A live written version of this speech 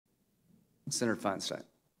Senator Feinstein.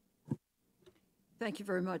 Thank you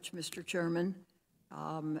very much, Mr. Chairman.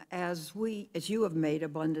 As you have made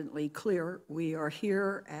abundantly clear, we are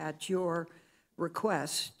here at your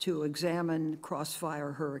request to examine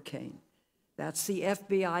Crossfire Hurricane. That's the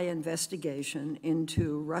FBI investigation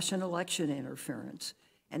into Russian election interference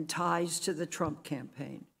and ties to the Trump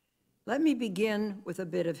campaign. Let me begin with a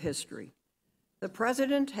bit of history. The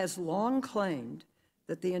president has long claimed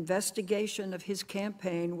that the investigation of his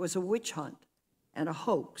campaign was a witch hunt and a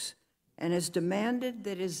hoax, and has demanded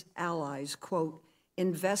that his allies, quote,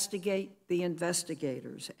 investigate the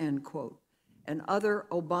investigators, end quote, and other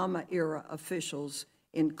Obama-era officials,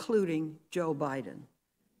 including Joe Biden.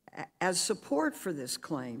 As support for this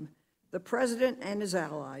claim, the president and his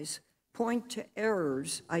allies point to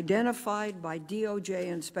errors identified by DOJ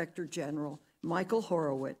Inspector General Michael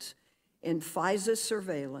Horowitz in FISA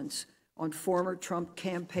surveillance on former Trump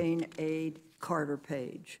campaign aide Carter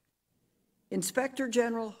Page. Inspector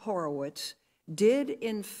General Horowitz did,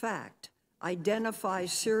 in fact, identify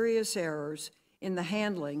serious errors in the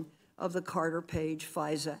handling of the Carter Page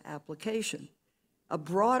FISA application. A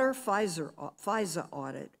broader FISA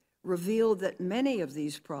audit revealed that many of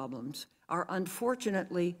these problems are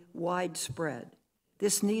unfortunately widespread.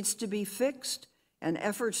 This needs to be fixed, and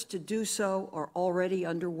efforts to do so are already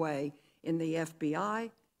underway in the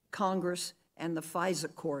FBI, Congress, and the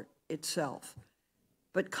FISA court itself.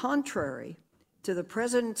 But contrary to the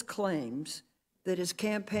president's claims that his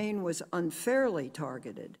campaign was unfairly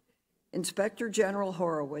targeted, Inspector General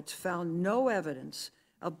Horowitz found no evidence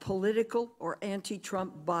of political or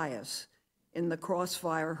anti-Trump bias in the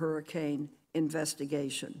Crossfire Hurricane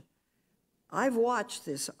investigation. I've watched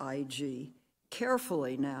this IG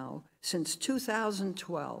carefully now since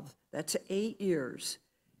 2012, that's 8 years,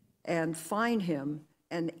 and find him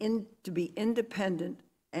to be independent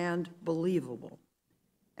and believable.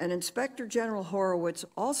 And Inspector General Horowitz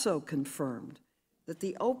also confirmed that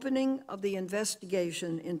the opening of the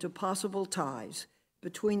investigation into possible ties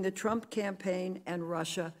between the Trump campaign and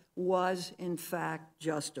Russia was, in fact,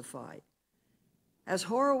 justified. As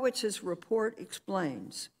Horowitz's report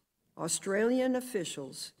explains, Australian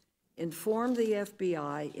officials informed the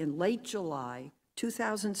FBI in late July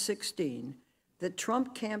 2016 that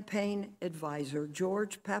Trump campaign advisor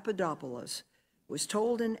George Papadopoulos was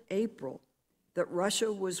told in April that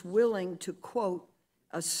Russia was willing to, quote,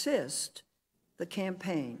 assist the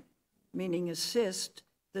campaign, meaning assist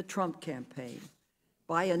the Trump campaign,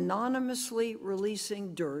 by anonymously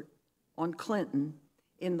releasing dirt on Clinton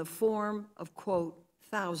in the form of, quote,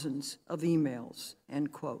 thousands of emails,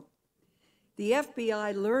 end quote. The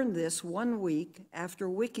FBI learned this 1 week after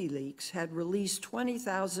WikiLeaks had released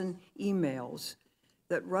 20,000 emails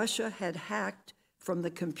that Russia had hacked from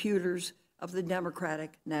the computers of the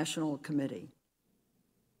Democratic National Committee.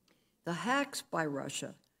 The hacks by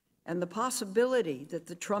Russia and the possibility that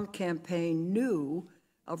the Trump campaign knew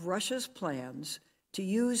of Russia's plans to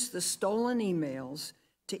use the stolen emails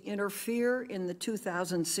to interfere in the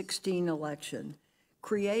 2016 election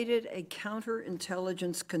created a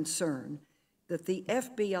counterintelligence concern that the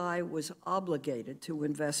FBI was obligated to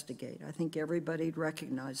investigate. I think everybody'd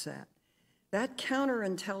recognize that. That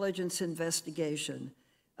counterintelligence investigation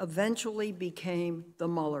eventually became the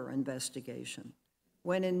Mueller investigation,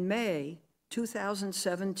 when in May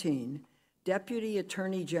 2017, Deputy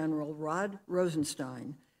Attorney General Rod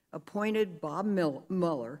Rosenstein appointed Bob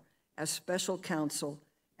Mueller as special counsel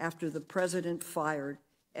after the president fired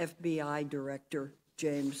FBI Director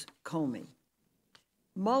James Comey.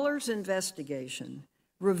 Mueller's investigation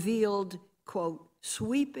revealed, quote,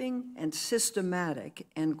 sweeping and systematic,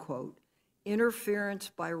 end quote, interference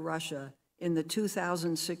by Russia in the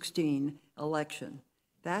 2016 election.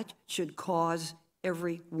 That should cause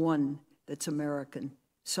everyone that's American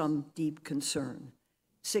some deep concern.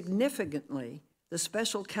 Significantly, the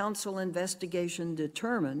special counsel investigation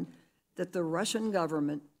determined that the Russian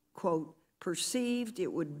government, quote, perceived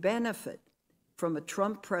it would benefit from a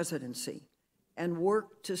Trump presidency and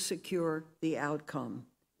worked to secure the outcome,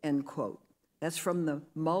 end quote. That's from the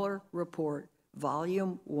Mueller Report,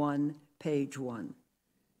 Volume 1, Page 1.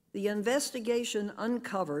 The investigation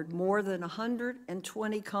uncovered more than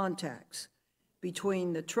 120 contacts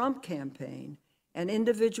between the Trump campaign and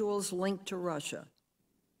individuals linked to Russia,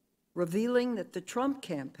 revealing that the Trump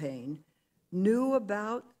campaign knew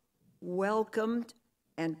about, welcomed,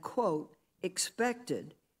 and, quote,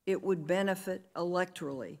 expected it would benefit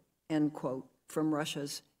electorally, end quote, from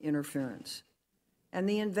Russia's interference. And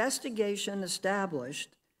the investigation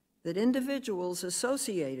established that individuals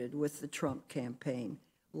associated with the Trump campaign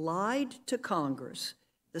lied to Congress,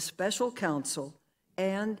 the special counsel,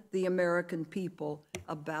 and the American people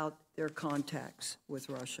about their contacts with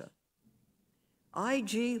Russia.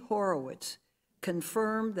 I.G. Horowitz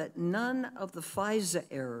confirmed that none of the FISA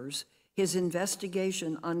errors his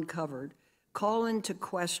investigation uncovered call into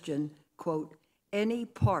question, quote, any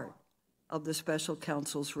part of the special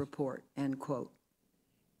counsel's report, end quote.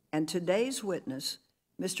 And today's witness,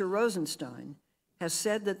 Mr. Rosenstein, has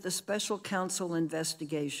said that the special counsel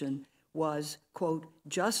investigation was, quote,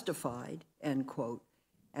 justified, end quote,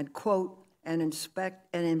 and, quote, an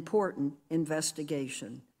important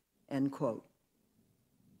investigation, end quote.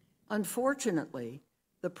 Unfortunately,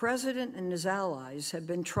 the president and his allies have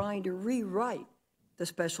been trying to rewrite the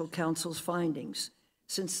special counsel's findings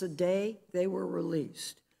since the day they were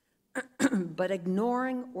released, but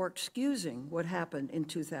ignoring or excusing what happened in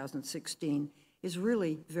 2016 is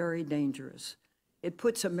really very dangerous. It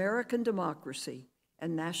puts American democracy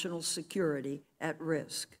and national security at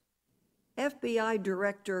risk. FBI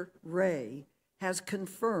Director Wray has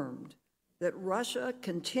confirmed that Russia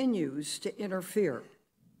continues to interfere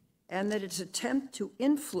and that its attempt to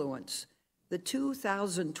influence the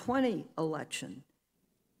 2020 election,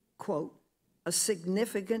 quote, a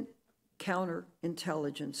significant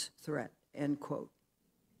counterintelligence threat, end quote.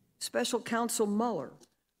 Special Counsel Mueller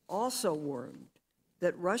also warned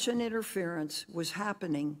that Russian interference was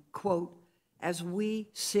happening, quote, as we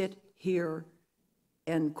sit here,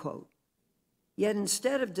 end quote. Yet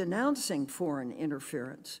instead of denouncing foreign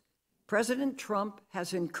interference, President Trump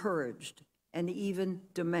has encouraged and even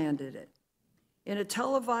demanded it. In a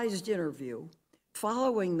televised interview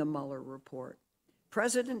following the Mueller report,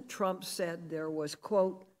 President Trump said there was,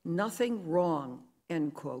 quote, nothing wrong,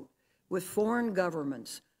 end quote, with foreign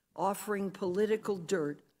governments offering political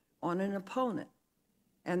dirt on an opponent,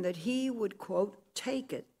 and that he would, quote,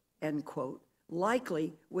 take it, end quote,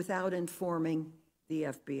 likely without informing the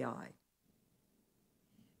FBI.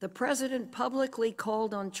 The president publicly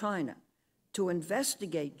called on China to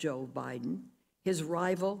investigate Joe Biden, his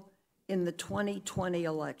rival in the 2020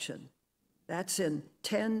 election. That's in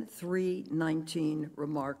 10/3/19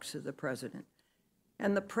 remarks of the president.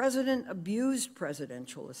 And the president abused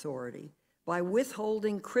presidential authority by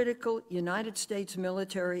withholding critical United States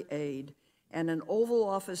military aid and an Oval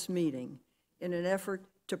Office meeting in an effort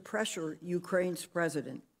to pressure Ukraine's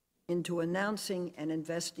president into announcing an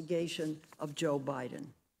investigation of Joe Biden.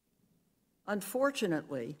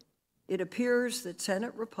 Unfortunately, it appears that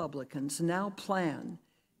Senate Republicans now plan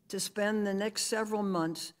to spend the next several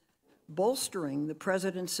months bolstering the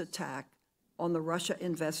president's attack on the Russia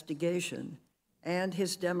investigation and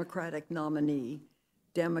his Democratic nominee,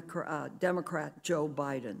 Democrat Joe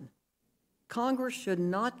Biden. Congress should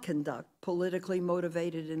not conduct politically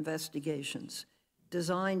motivated investigations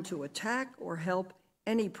designed to attack or help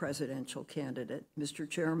any presidential candidate, Mr.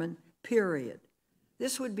 Chairman, period.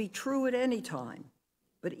 This would be true at any time,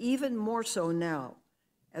 but even more so now,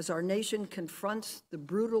 as our nation confronts the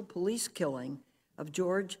brutal police killing of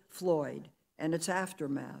George Floyd and its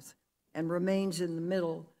aftermath, and remains in the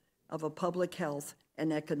middle of a public health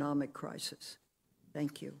and economic crisis.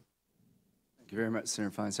 Thank you. Thank you very much,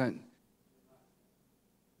 Senator Feinstein.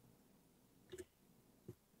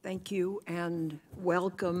 Thank you and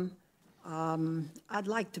welcome. I'd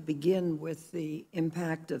like to begin with the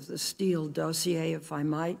impact of the Steele dossier, if I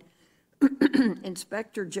might.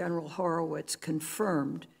 Inspector General Horowitz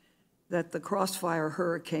confirmed that the Crossfire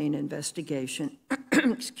Hurricane investigation,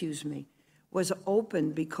 excuse me, was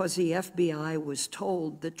open because the FBI was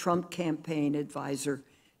told that Trump campaign advisor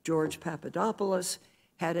George Papadopoulos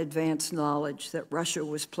had advanced knowledge that Russia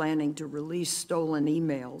was planning to release stolen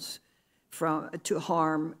emails to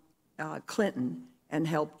harm Clinton and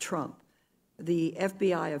help Trump. The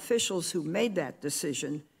FBI officials who made that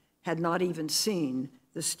decision had not even seen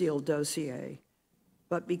the Steele dossier.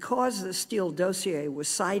 But because the Steele dossier was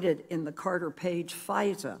cited in the Carter Page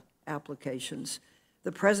FISA applications,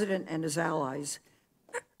 the president and his allies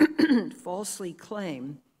falsely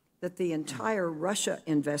claim that the entire Russia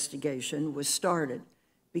investigation was started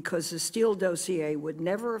because the Steele dossier would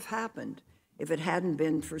never have happened if it hadn't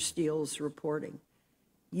been for Steele's reporting.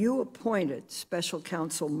 You appointed Special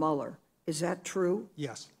Counsel Mueller. Is that true?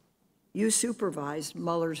 Yes. You supervised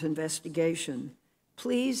Mueller's investigation.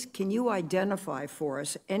 Please, can you identify for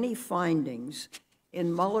us any findings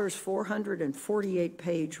in Mueller's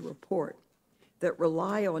 448-page report that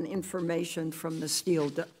rely on information from the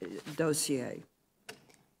Steele dossier?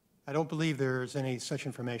 I don't believe there's any such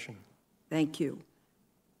information. Thank you.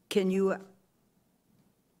 Can you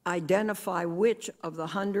identify which of the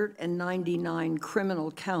 199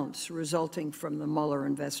 criminal counts resulting from the Mueller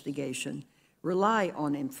investigation rely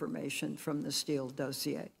on information from the Steele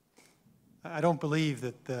dossier? I don't believe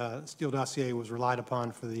that the Steele dossier was relied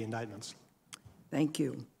upon for the indictments. Thank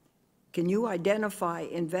you. Can you identify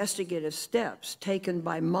investigative steps taken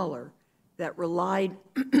by Mueller that relied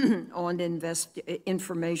on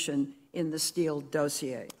information in the Steele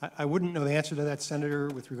dossier? I wouldn't know the answer to that, Senator,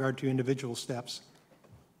 with regard to individual steps.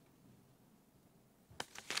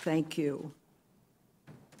 Thank you.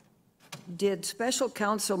 Did Special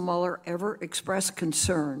Counsel Mueller ever express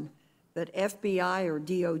concern that FBI or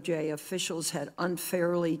DOJ officials had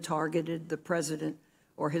unfairly targeted the president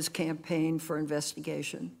or his campaign for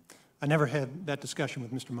investigation? I never had that discussion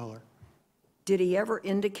with Mr. Mueller. Did he ever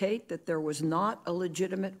indicate that there was not a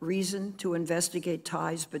legitimate reason to investigate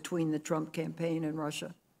ties between the Trump campaign and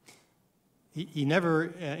Russia? He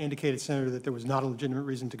never indicated, Senator, that there was not a legitimate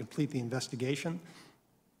reason to complete the investigation.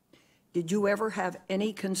 Did you ever have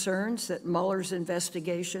any concerns that Mueller's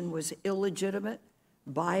investigation was illegitimate,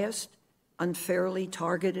 biased, unfairly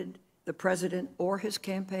targeted the president or his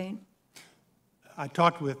campaign? I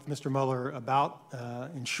talked with Mr. Mueller about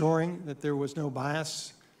ensuring that there was no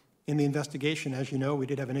bias in the investigation. As you know, we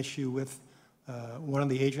did have an issue with one of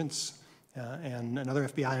the agents and another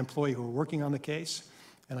FBI employee who were working on the case.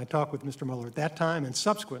 And I talked with Mr. Mueller at that time and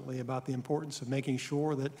subsequently about the importance of making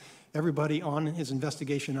sure that everybody on his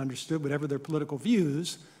investigation understood, whatever their political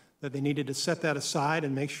views, that they needed to set that aside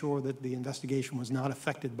and make sure that the investigation was not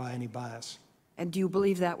affected by any bias. And do you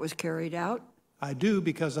believe that was carried out? I do,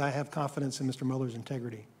 because I have confidence in Mr. Mueller's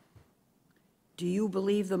integrity. Do you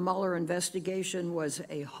believe the Mueller investigation was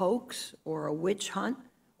a hoax or a witch hunt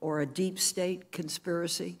or a deep state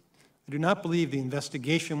conspiracy? I do not believe the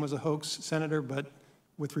investigation was a hoax, Senator, but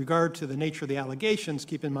with regard to the nature of the allegations,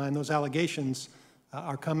 keep in mind those allegations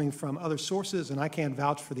are coming from other sources, and I can't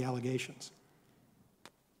vouch for the allegations.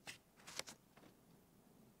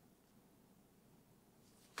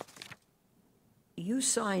 You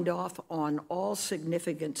signed off on all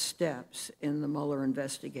significant steps in the Mueller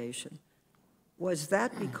investigation. Was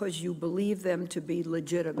that because you believe them to be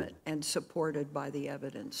legitimate and supported by the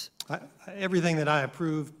evidence? Everything that I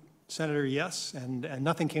approved, Senator, yes, and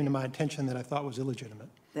nothing came to my attention that I thought was illegitimate.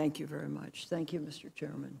 Thank you very much. Thank you, Mr.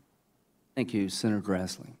 Chairman. Thank you, Senator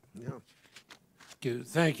Grassley.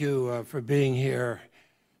 Thank you for being here.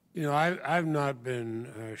 You know, I've not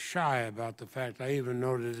been shy about the fact. I even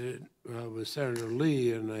noted it with Senator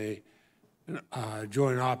Lee in a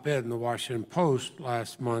joint op-ed in the Washington Post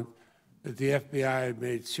last month that the FBI had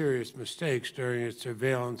made serious mistakes during its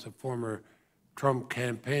surveillance of former Trump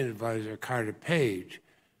campaign advisor Carter Page.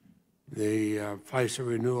 The FISA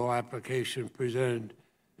renewal application presented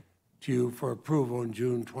to you for approval in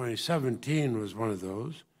June 2017 was one of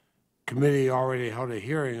those. Committee already held a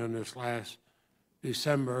hearing on this last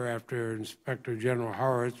December after Inspector General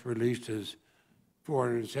Horowitz released his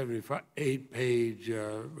 478-page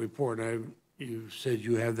report. You said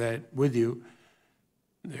you have that with you.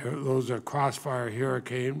 Those are Crossfire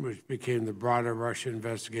Hurricane, which became the broader Russia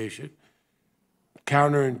investigation,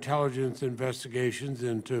 counterintelligence investigations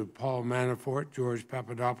into Paul Manafort, George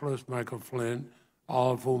Papadopoulos, Michael Flynn,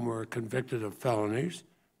 all of whom were convicted of felonies,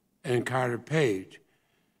 and Carter Page.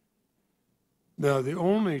 Now, the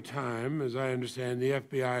only time, as I understand, the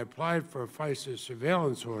FBI applied for a FISA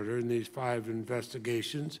surveillance order in these 5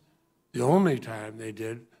 investigations, the only time they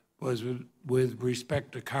did was with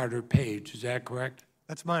respect to Carter Page. Is that correct?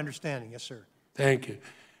 That's my understanding, yes, sir. Thank you.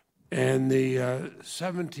 And the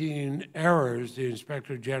 17 errors the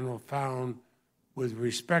Inspector General found with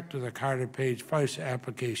respect to the Carter Page FISA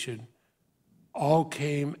application all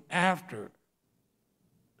came after,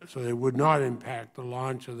 so they would not impact the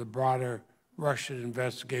launch of the broader Russian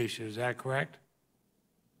investigation. Is that correct?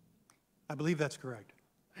 I believe that's correct.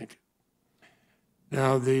 Thank you.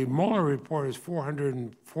 Now, the Mueller report is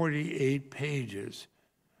 448 pages.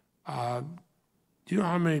 Do you know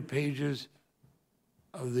how many pages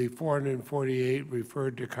of the 448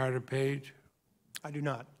 referred to Carter Page? I do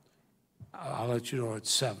not. I'll let you know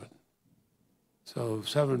it's 7. So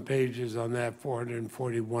 7 pages on that,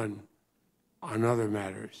 441 on other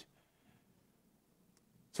matters.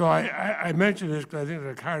 So I mention this because I think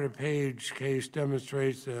the Carter Page case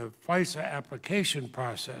demonstrates the FISA application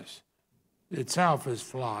process itself is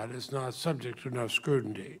flawed. It's not subject to enough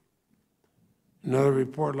scrutiny. Another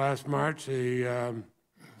report last March, the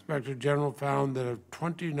Inspector General found that of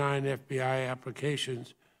 29 FBI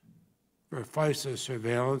applications for FISA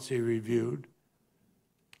surveillance he reviewed,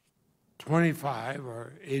 25,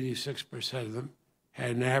 or 86% of them,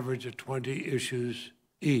 had an average of 20 issues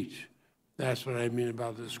each. That's what I mean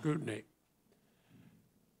about the scrutiny.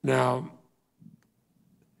 Now,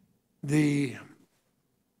 the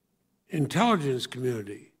intelligence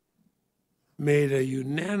community made a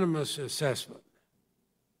unanimous assessment,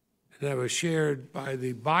 and that was shared by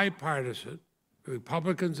the bipartisan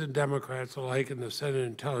Republicans and Democrats alike in the Senate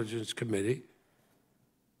Intelligence Committee,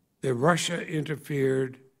 that Russia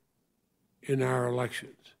interfered in our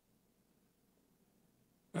elections.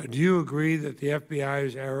 Do you agree that the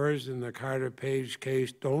FBI's errors in the Carter Page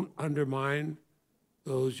case don't undermine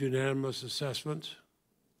those unanimous assessments?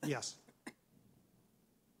 Yes.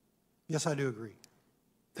 Yes, I do agree.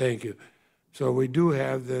 Thank you. So we do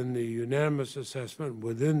have then the unanimous assessment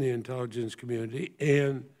within the intelligence community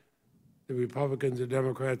and the Republicans and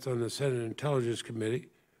Democrats on the Senate Intelligence Committee.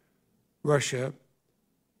 Russia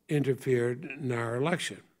interfered in our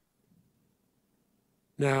election.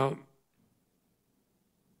 Now,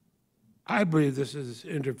 I believe this is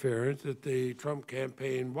interference that the Trump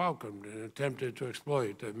campaign welcomed and attempted to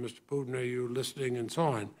exploit. Mr. Putin, are you listening, and so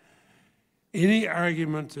on? Any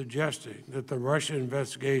argument suggesting that the Russia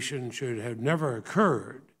investigation should have never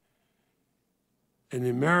occurred and the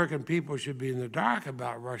American people should be in the dark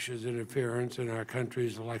about Russia's interference in our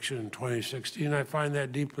country's election in 2016, I find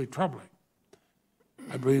that deeply troubling.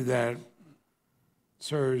 I believe that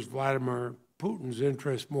serves Vladimir Putin's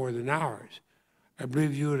interest more than ours. I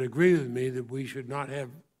believe you would agree with me that we should not have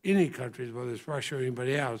any countries, whether it's Russia or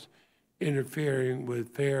anybody else, interfering with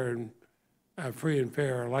fair and free and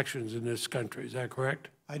fair elections in this country. Is that correct?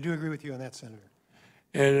 I do agree with you on that, Senator.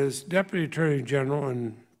 And as Deputy Attorney General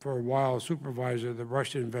and for a while supervisor of the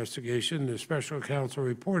Russia investigation, the special counsel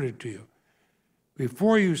reported to you.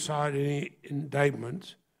 Before you sought any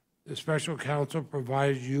indictments, the special counsel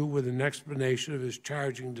provided you with an explanation of his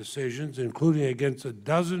charging decisions, including against a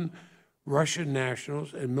dozen Russian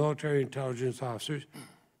nationals and military intelligence officers,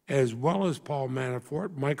 as well as Paul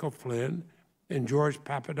Manafort, Michael Flynn, and George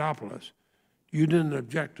Papadopoulos. You didn't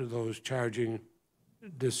object to those charging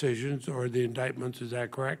decisions or the indictments, is that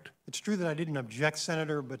correct? It's true that I didn't object,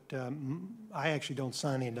 Senator, but I actually don't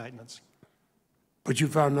sign the indictments. But you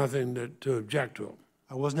found nothing to object to them?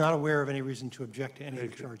 I was not aware of any reason to object to any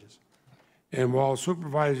of the charges. And while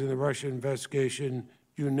supervising the Russia investigation,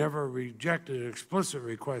 you never rejected an explicit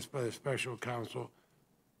request by the special counsel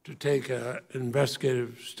to take an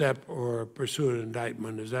investigative step or pursue an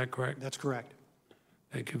indictment. Is that correct? That's correct.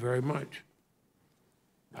 Thank you very much.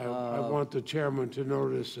 I want the chairman to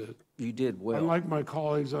notice that. You did well. Unlike my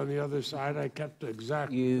colleagues on the other side, I kept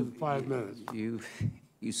exactly 5 minutes.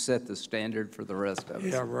 You set the standard for the rest of us.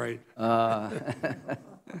 Yeah, right.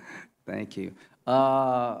 Thank you.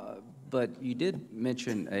 But you did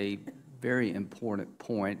mention a very important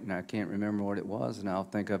point, and I can't remember what it was, and I'll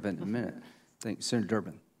think of it in a minute. Thank you, Senator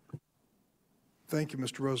Durbin. Thank you,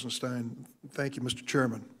 Mr. Rosenstein. Thank you, Mr.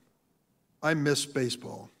 Chairman. I miss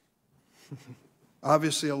baseball.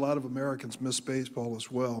 Obviously, a lot of Americans miss baseball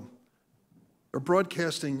as well. They're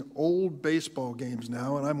broadcasting old baseball games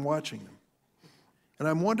now, and I'm watching them. And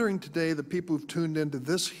I'm wondering today, the people who've tuned into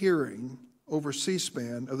this hearing over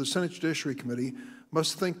C-SPAN of the Senate Judiciary Committee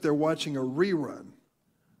must think they're watching a rerun,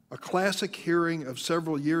 a classic hearing of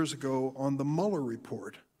several years ago on the Mueller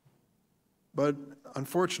report. But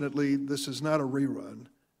unfortunately, this is not a rerun.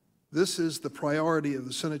 This is the priority of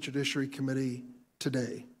the Senate Judiciary Committee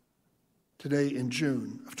today in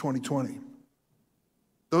June of 2020.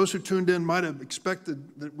 Those who tuned in might have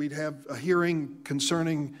expected that we'd have a hearing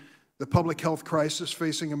concerning the public health crisis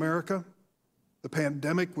facing America, the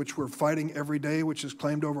pandemic which we're fighting every day, which has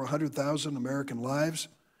claimed over 100,000 American lives.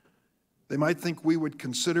 They might think we would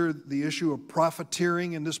consider the issue of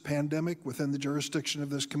profiteering in this pandemic within the jurisdiction of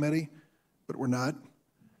this committee, but we're not.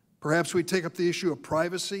 Perhaps we'd take up the issue of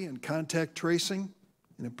privacy and contact tracing,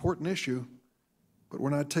 an important issue, but we're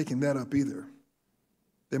not taking that up either.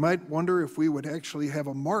 They might wonder if we would actually have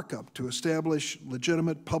a markup to establish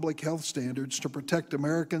legitimate public health standards to protect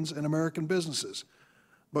Americans and American businesses,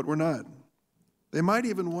 but we're not. They might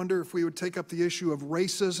even wonder if we would take up the issue of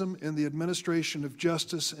racism in the administration of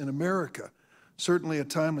justice in America, certainly a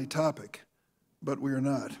timely topic, but we are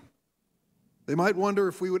not. They might wonder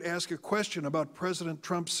if we would ask a question about President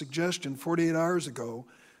Trump's suggestion 48 hours ago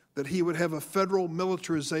that he would have a federal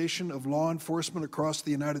militarization of law enforcement across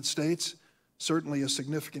the United States, certainly a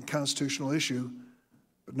significant constitutional issue,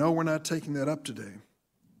 but no, we're not taking that up today.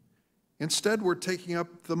 Instead, we're taking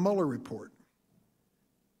up the Mueller report,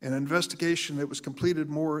 an investigation that was completed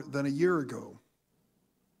more than a year ago.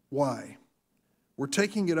 Why? We're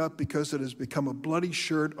taking it up because it has become a bloody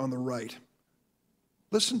shirt on the right.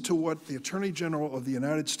 Listen to what the Attorney General of the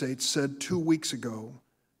United States said 2 weeks ago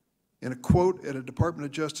in a quote at a Department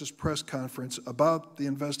of Justice press conference about the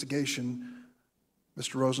investigation,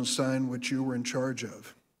 Mr. Rosenstein, which you were in charge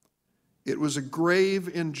of. It was a grave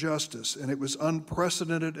injustice, and it was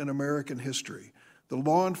unprecedented in American history. The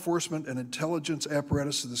law enforcement and intelligence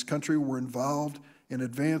apparatus of this country were involved in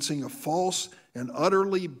advancing a false and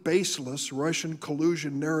utterly baseless Russian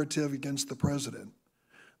collusion narrative against the president.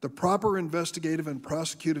 The proper investigative and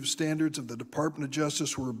prosecutive standards of the Department of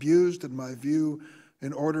Justice were abused, in my view,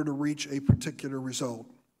 in order to reach a particular result.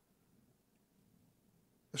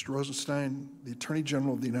 Mr. Rosenstein, the Attorney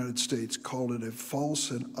General of the United States, called it a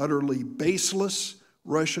false and utterly baseless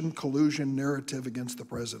Russian collusion narrative against the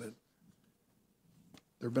president.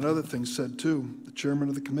 There have been other things said, too. The chairman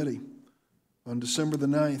of the committee, on December the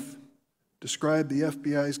 9th, described the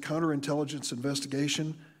FBI's counterintelligence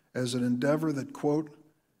investigation as an endeavor that, quote,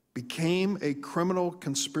 became a criminal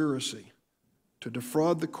conspiracy to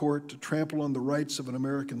defraud the court, to trample on the rights of an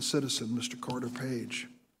American citizen, Mr. Carter Page.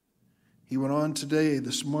 He went on today,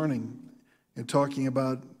 this morning, in talking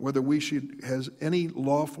about whether we has any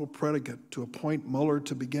lawful predicate to appoint Mueller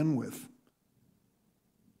to begin with.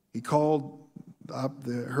 He called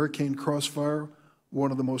the Hurricane Crossfire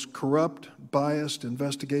one of the most corrupt, biased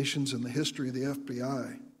investigations in the history of the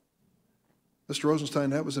FBI. Mr.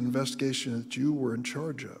 Rosenstein, that was an investigation that you were in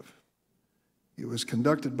charge of. It was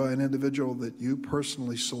conducted by an individual that you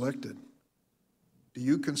personally selected. Do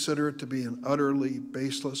you consider it to be an utterly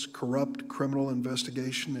baseless, corrupt criminal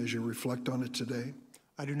investigation as you reflect on it today?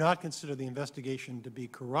 I do not consider the investigation to be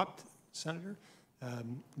corrupt, Senator,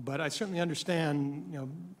 but I certainly understand,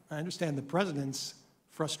 I understand the president's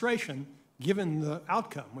frustration given the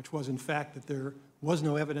outcome, which was in fact that there was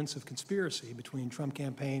no evidence of conspiracy between Trump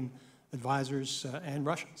campaign advisors and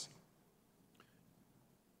Russians.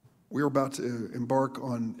 We're about to embark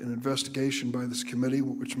on an investigation by this committee,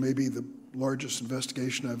 which may be the largest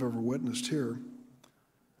investigation I've ever witnessed here.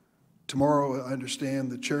 Tomorrow, I understand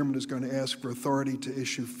the chairman is going to ask for authority to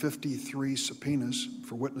issue 53 subpoenas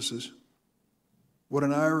for witnesses. What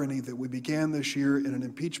an irony that we began this year in an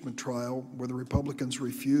impeachment trial where the Republicans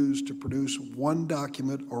refused to produce one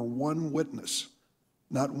document or one witness,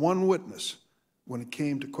 not one witness, when it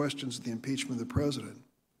came to questions of the impeachment of the president.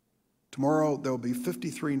 Tomorrow, there will be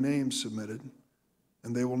 53 names submitted,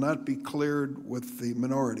 and they will not be cleared with the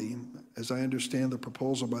minority. As I understand the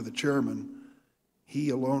proposal by the chairman, he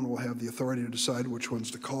alone will have the authority to decide which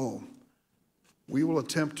ones to call. We will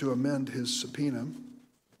attempt to amend his subpoena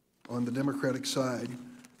on the Democratic side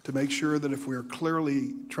to make sure that if we are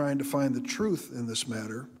clearly trying to find the truth in this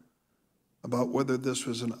matter about whether this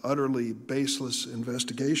was an utterly baseless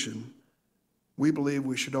investigation, we believe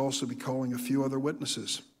we should also be calling a few other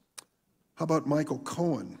witnesses. How about Michael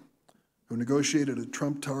Cohen, who negotiated a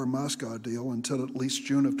Trump Tower Moscow deal until at least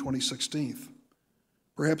June of 2016?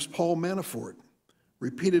 Perhaps Paul Manafort,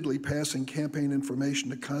 repeatedly passing campaign information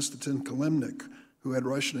to Konstantin Kilimnik, who had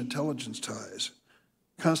Russian intelligence ties.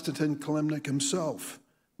 Konstantin Kilimnik himself,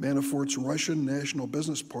 Manafort's Russian national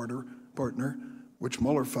business partner, which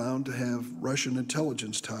Mueller found to have Russian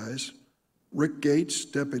intelligence ties. Rick Gates,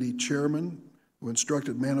 deputy chairman, who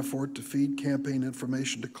instructed Manafort to feed campaign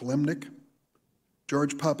information to Kilimnik.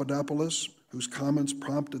 George Papadopoulos, whose comments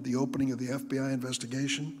prompted the opening of the FBI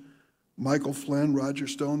investigation. Michael Flynn, Roger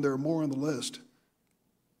Stone, there are more on the list.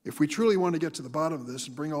 If we truly want to get to the bottom of this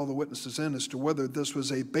and bring all the witnesses in as to whether this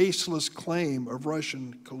was a baseless claim of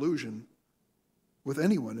Russian collusion with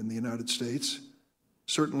anyone in the United States,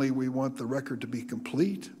 certainly we want the record to be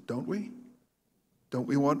complete, don't we? Don't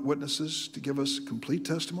we want witnesses to give us complete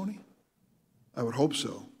testimony? I would hope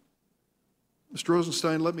so. Mr.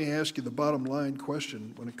 Rosenstein, let me ask you the bottom line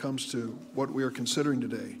question when it comes to what we are considering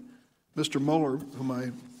today. Mr. Mueller, whom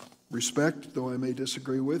I respect, though I may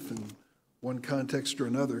disagree with in one context or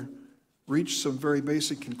another, reached some very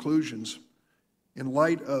basic conclusions in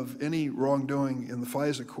light of any wrongdoing in the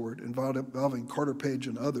FISA court involving Carter Page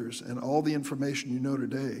and others, and all the information you know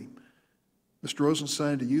today. Mr.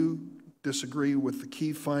 Rosenstein, do you disagree with the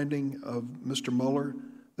key finding of Mr. Mueller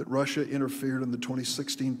that Russia interfered in the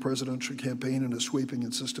 2016 presidential campaign in a sweeping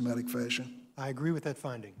and systematic fashion? I agree with that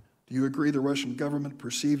finding. Do you agree the Russian government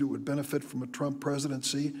perceived it would benefit from a Trump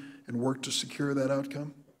presidency and worked to secure that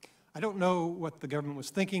outcome? I don't know what the government was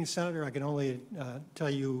thinking, Senator. I can only tell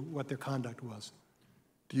you what their conduct was.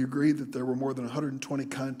 Do you agree that there were more than 120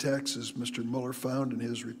 contacts, as Mr. Mueller found in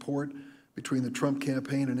his report, between the Trump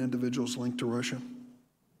campaign and individuals linked to Russia?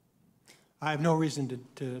 I have no reason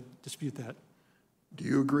to dispute that. Do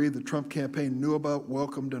you agree the Trump campaign knew about,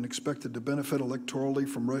 welcomed, and expected to benefit electorally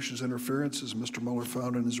from Russia's interference, as Mr. Mueller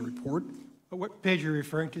found in his report? What page are you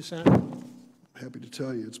referring to, Senator? I'm happy to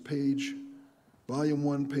tell you. It's Volume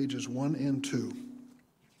 1, pages 1 and 2.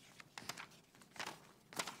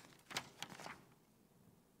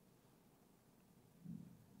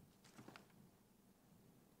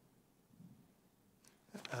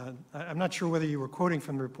 I'm not sure whether you were quoting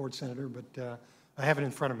from the report, Senator, but I have it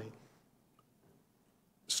in front of me.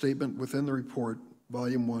 Statement within the report,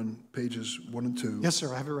 Volume 1, pages 1 and 2. Yes,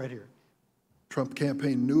 sir, I have it right here. Trump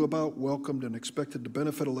campaign knew about, welcomed, and expected to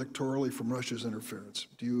benefit electorally from Russia's interference.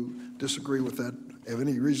 Do you disagree with that? Have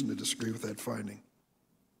any reason to disagree with that finding?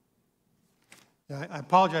 Yeah, I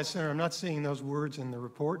apologize, Senator, I'm not seeing those words in the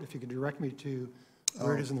report. If you could direct me to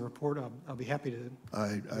where it is in the report, I'll be happy to.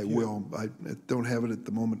 I will. I don't have it at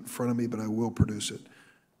the moment in front of me, but I will produce it.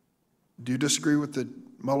 Do you disagree with the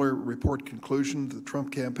Mueller report conclusion that the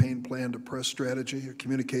Trump campaign planned a press strategy, a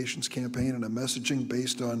communications campaign, and a messaging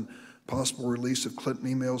based on possible release of Clinton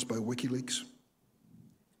emails by WikiLeaks?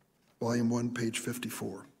 Volume 1, page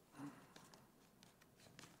 54.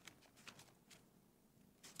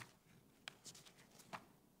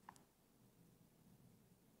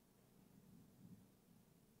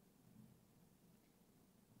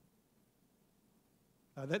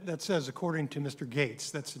 That says, according to Mr.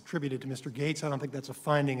 Gates, that's attributed to Mr. Gates. I don't think that's a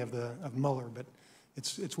finding of Mueller, but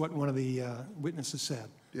it's what one of the witnesses said.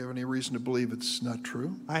 Do you have any reason to believe it's not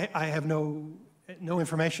true? I have no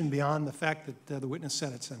information beyond the fact that the witness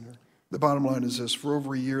said it, Senator. The bottom line is this: for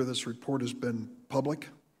over a year, this report has been public.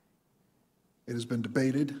 It has been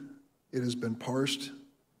debated. It has been parsed,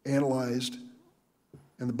 analyzed,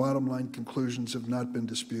 and the bottom line conclusions have not been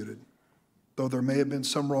disputed. Though there may have been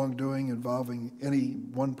some wrongdoing involving any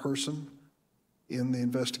one person in the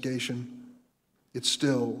investigation, it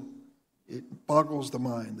boggles the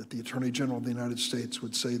mind that the Attorney General of the United States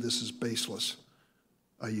would say this is baseless.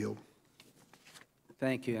 I yield.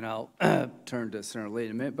 Thank you, and I'll turn to Senator Lee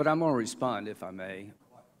in a minute, but I'm going to respond, if I may.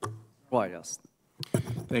 White House.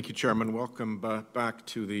 Thank you, Chairman. Welcome back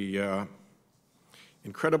to the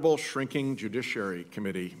incredible shrinking Judiciary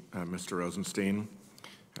Committee, Mr. Rosenstein.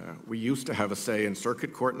 We used to have a say in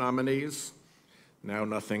circuit court nominees. Now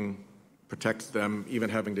nothing protects them, even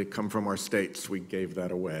having to come from our states. We gave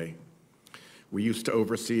that away. We used to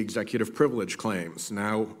oversee executive privilege claims.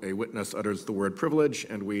 Now a witness utters the word privilege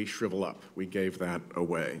and we shrivel up. We gave that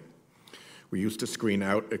away. We used to screen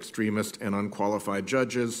out extremist and unqualified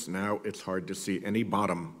judges. Now it's hard to see any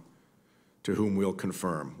bottom to whom we'll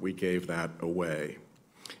confirm. We gave that away.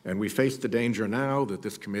 And we face the danger now that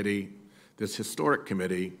this committee, this historic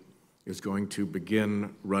committee, is going to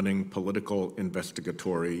begin running political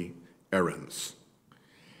investigatory errands.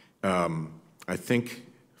 I think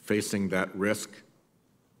facing that risk,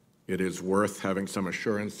 it is worth having some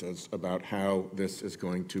assurances about how this is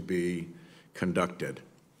going to be conducted.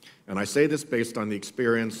 And I say this based on the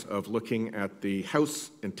experience of looking at the House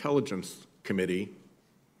Intelligence Committee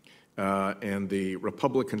and the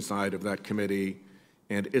Republican side of that committee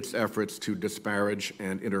and its efforts to disparage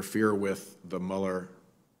and interfere with the Mueller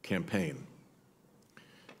campaign.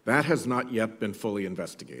 That has not yet been fully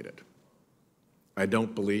investigated. I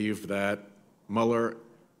don't believe that Mueller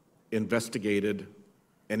investigated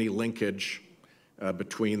any linkage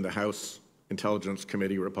between the House Intelligence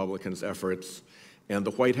Committee Republicans' efforts and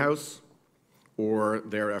the White House or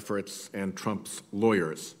their efforts and Trump's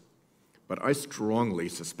lawyers. But I strongly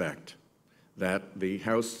suspect that the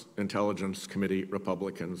House Intelligence Committee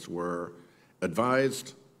Republicans were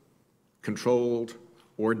advised, controlled,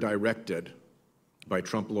 or directed by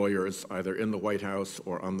Trump lawyers either in the White House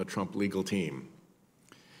or on the Trump legal team.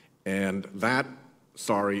 And that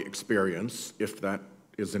sorry experience, if that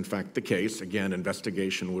is in fact the case, again,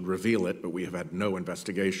 investigation would reveal it, but we have had no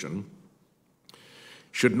investigation,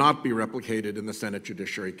 should not be replicated in the Senate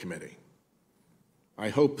Judiciary Committee. I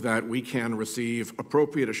hope that we can receive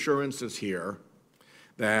appropriate assurances here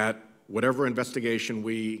that whatever investigation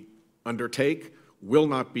we undertake will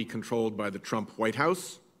not be controlled by the Trump White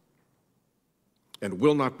House and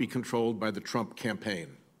will not be controlled by the Trump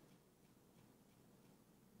campaign.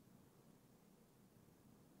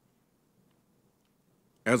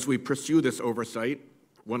 As we pursue this oversight,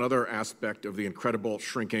 one other aspect of the incredible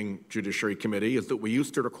shrinking Judiciary Committee is that we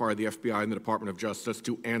used to require the FBI and the Department of Justice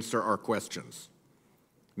to answer our questions.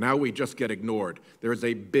 Now we just get ignored. There is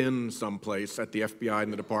a bin someplace at the FBI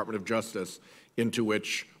and the Department of Justice into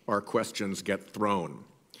which our questions get thrown.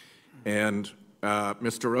 And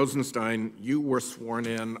Mr. Rosenstein, you were sworn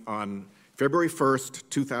in on February 1st,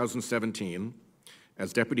 2017.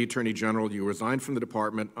 As Deputy Attorney General, you resigned from the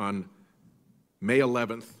department on May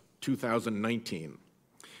 11th, 2019.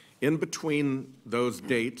 In between those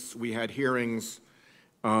dates, we had hearings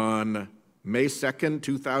on May 2nd,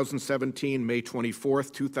 2017, May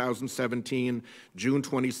 24th, 2017, June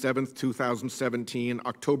 27th, 2017,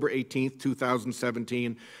 October 18th,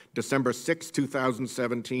 2017, December 6th,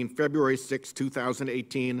 2017, February 6th,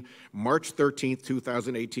 2018, March 13th,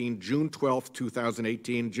 2018, June 12th,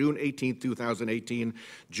 2018, June 18th, 2018,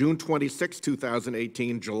 June 26th,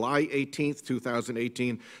 2018, July 18th,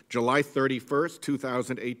 2018, July 31st,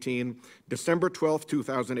 2018, December 12th,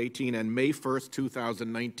 2018, and May 1st,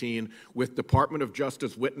 2019, with Department of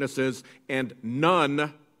Justice witnesses, and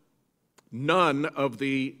none of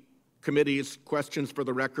the committee's questions for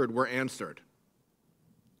the record were answered.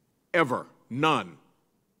 Ever. None.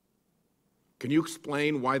 Can you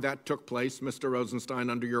explain why that took place, Mr. Rosenstein,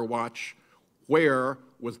 under your watch? Where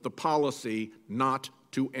was the policy not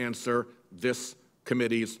to answer this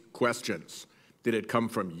committee's questions? Did it come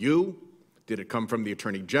from you? Did it come from the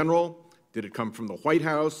Attorney General? Did it come from the White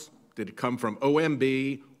House? Did it come from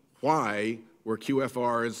OMB? Why were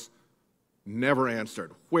QFRs never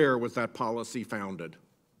answered? Where was that policy founded?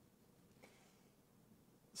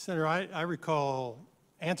 Senator, I recall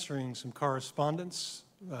answering some correspondence.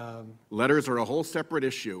 Letters are a whole separate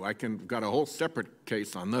issue. Got a whole separate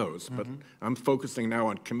case on those, but I'm focusing now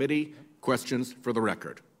on committee questions for the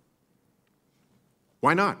record.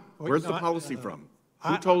 Why not? Where's the policy from?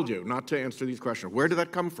 Who told you not to answer these questions? Where did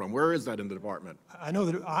that come from? Where is that in the department? I know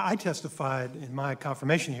that I testified in my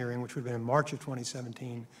confirmation hearing, which would have been in March of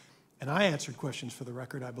 2017, and I answered questions for the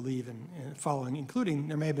record, I believe, and following, including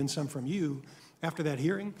there may have been some from you after that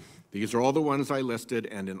hearing. These are all the ones I listed,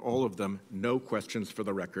 and in all of them, no questions for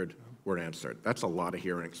the record were answered. That's a lot of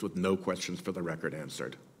hearings with no questions for the record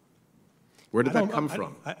answered. Where did that come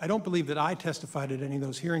from? I don't believe that I testified at any of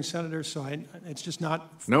those hearings, Senator, so it's just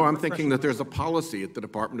not. No, I'm thinking that there's a policy at the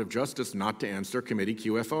Department of Justice not to answer committee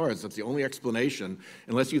QFRs. That's the only explanation,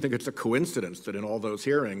 unless you think it's a coincidence that in all those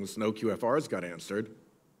hearings, no QFRs got answered.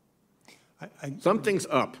 Something's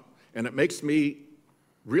up, and it makes me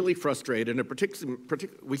really frustrated. And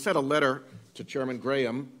we sent a letter to Chairman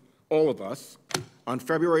Graham, all of us, on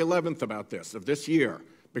February 11th about this, of this year,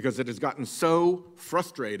 because it has gotten so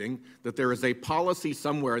frustrating that there is a policy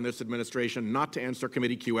somewhere in this administration not to answer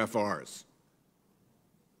committee QFRs.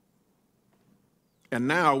 And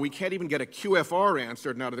now we can't even get a QFR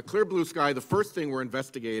answered. Now, to the clear blue sky, the first thing we're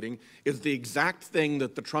investigating is the exact thing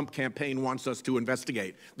that the Trump campaign wants us to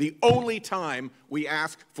investigate. The only time we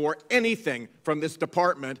ask for anything from this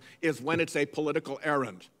department is when it's a political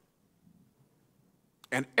errand.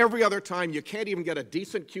 And every other time, you can't even get a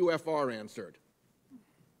decent QFR answered.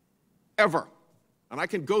 Ever. And I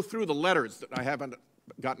can go through the letters that I haven't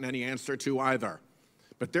gotten any answer to either.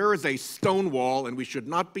 But there is a stonewall, and we should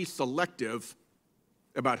not be selective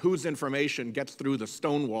about whose information gets through the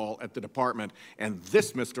stonewall at the department. And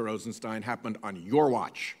this, Mr. Rosenstein, happened on your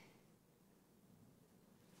watch.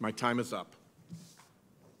 My time is up.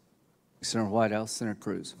 Senator Whitehouse, Senator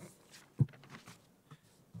Cruz.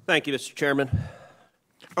 Thank you, Mr. Chairman.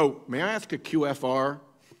 Oh, may I ask a QFR?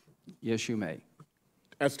 Yes, you may.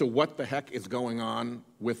 As to what the heck is going on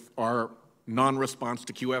with our non-response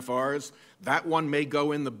to QFRs? That one may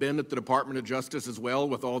go in the bin at the Department of Justice as well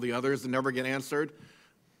with all the others that never get answered.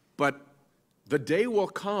 But the day will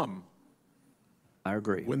come, I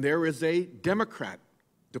agree, when there is a Democrat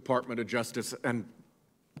Department of Justice and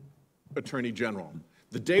Attorney General.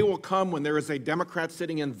 The day will come when there is a Democrat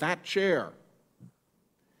sitting in that chair,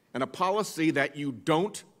 and a policy that you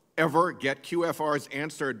don't ever get QFRs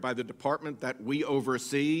answered by the department that we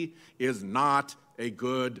oversee is not a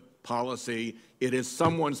good policy. It is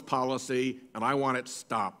someone's policy, and I want it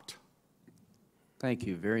stopped. Thank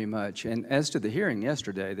you very much. And as to the hearing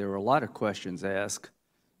yesterday, there were a lot of questions asked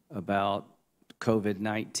about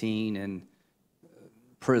COVID-19 and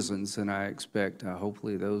prisons, and I expect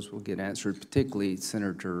hopefully those will get answered, particularly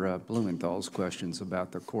Senator Blumenthal's questions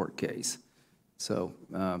about the court case. So,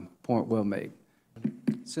 point well made.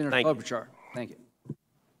 Senator Klobuchar, thank you.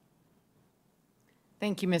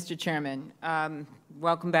 Thank you, Mr. Chairman.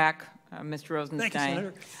 Welcome back, Mr. Rosenstein. Thank you,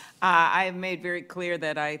 Senator. I have made very clear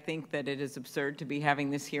that I think that it is absurd to be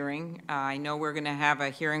having this hearing. I know we're going to have a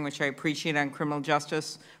hearing, which I appreciate, on criminal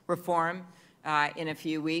justice reform in a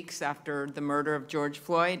few weeks after the murder of George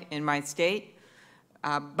Floyd in my state.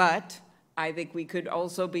 But I think we could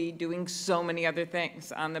also be doing so many other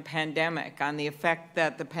things on the pandemic, on the effect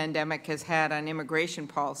that the pandemic has had on immigration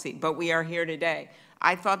policy. But we are here today.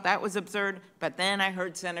 I thought that was absurd, but then I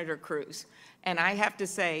heard Senator Cruz. And I have to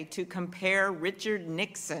say, to compare Richard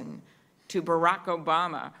Nixon to Barack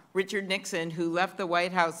Obama, Richard Nixon, who left the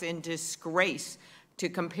White House in disgrace, to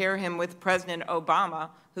compare him with President Obama,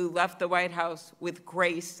 who left the White House with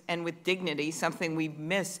grace and with dignity, something we've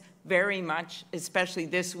missed very much, especially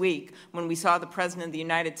this week, when we saw the President of the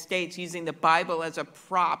United States using the Bible as a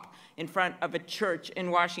prop in front of a church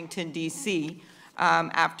in Washington, D.C.,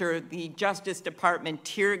 after the Justice Department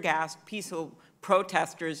tear-gassed peaceful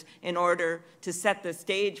protesters in order to set the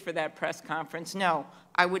stage for that press conference. No,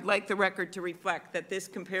 I would like the record to reflect that this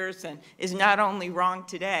comparison is not only wrong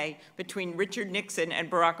today between Richard Nixon and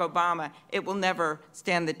Barack Obama, it will never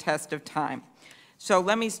stand the test of time. So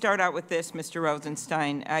let me start out with this, Mr.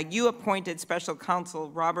 Rosenstein. You appointed Special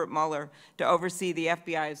Counsel Robert Mueller to oversee the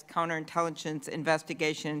FBI's counterintelligence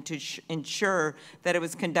investigation to ensure that it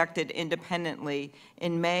was conducted independently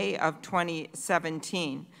in May of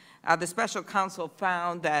 2017. The Special Counsel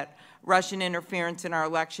found that Russian interference in our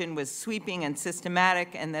election was sweeping and systematic,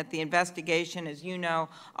 and that the investigation, as you know,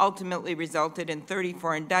 ultimately resulted in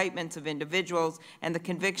 34 indictments of individuals and the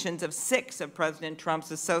convictions of 6 of President Trump's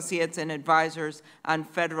associates and advisors on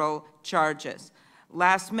federal charges.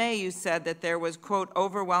 Last May, you said that there was, quote,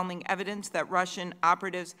 overwhelming evidence that Russian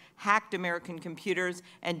operatives hacked American computers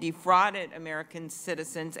and defrauded American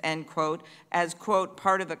citizens, end quote, as, quote,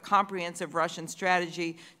 part of a comprehensive Russian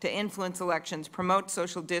strategy to influence elections, promote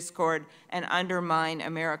social discord, and undermine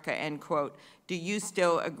America, end quote. Do you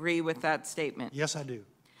still agree with that statement? Yes, I do.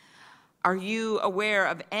 Are you aware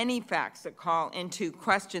of any facts that call into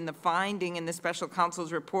question the finding in the Special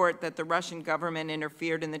Counsel's report that the Russian government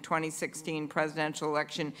interfered in the 2016 presidential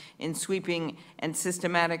election in sweeping and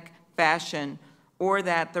systematic fashion, or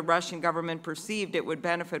that the Russian government perceived it would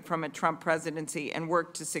benefit from a Trump presidency and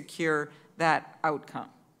worked to secure that outcome?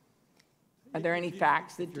 Are there any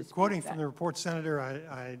facts that You're dispute quoting that? from the report, Senator.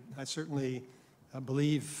 I certainly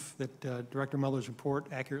believe that Director Mueller's report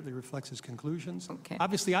accurately reflects his conclusions. Okay.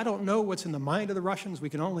 Obviously, I don't know what's in the mind of the Russians. We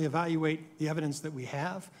can only evaluate the evidence that we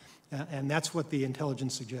have, and that's what the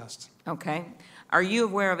intelligence suggests. Okay. Are you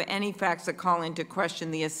aware of any facts that call into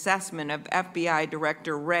question the assessment of FBI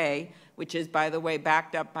Director Wray, which is, by the way,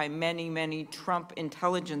 backed up by many, many Trump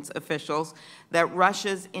intelligence officials, that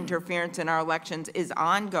Russia's interference in our elections is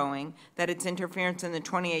ongoing, that its interference in the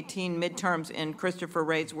 2018 midterms, in Christopher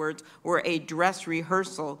Wray's words, were a dress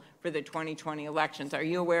rehearsal for the 2020 elections? Are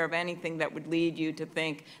you aware of anything that would lead you to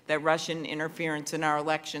think that Russian interference in our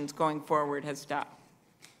elections going forward has stopped?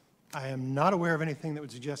 I am not aware of anything that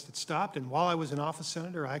would suggest it stopped, and while I was in office,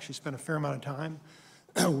 Senator, I actually spent a fair amount of time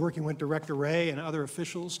working with Director Wray and other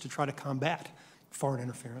officials to try to combat foreign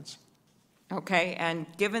interference. Okay, and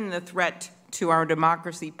given the threat to our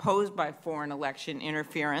democracy posed by foreign election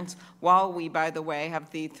interference, while we, by the way, have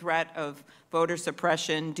the threat of voter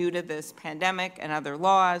suppression due to this pandemic and other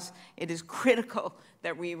laws, it is critical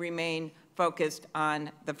that we remain focused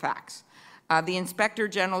on the facts. The Inspector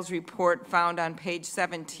General's report found on page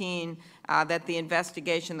 17 that the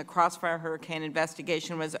investigation, the Crossfire Hurricane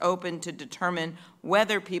investigation, was open to determine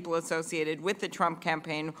whether people associated with the Trump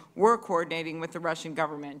campaign were coordinating with the Russian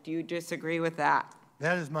government. Do you disagree with that?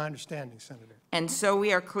 That is my understanding, Senator. And so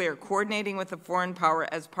we are clear, coordinating with a foreign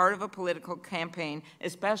power as part of a political campaign,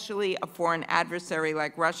 especially a foreign adversary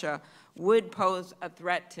like Russia, would pose a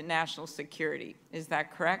threat to national security. Is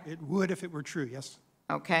that correct? It would if it were true, yes.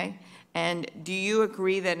 Okay. And do you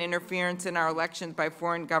agree that interference in our elections by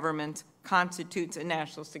foreign governments constitutes a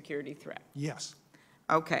national security threat? Yes.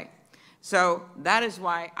 Okay. So that is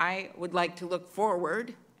why I would like to look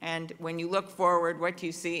forward. And when you look forward, what do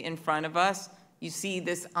you see in front of us? You see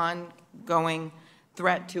this ongoing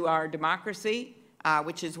threat to our democracy,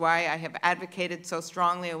 which is why I have advocated so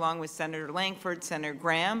strongly, along with Senator Langford, Senator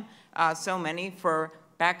Graham, so many, for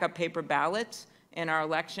backup paper ballots in our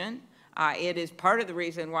election. It is part of the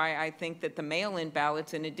reason why I think that the mail-in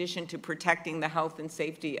ballots, in addition to protecting the health and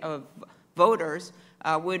safety of voters,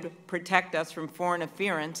 would protect us from foreign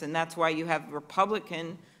interference, and that's why you have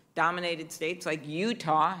Republican-dominated states like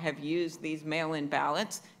Utah have used these mail-in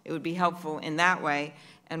ballots. It would be helpful in that way.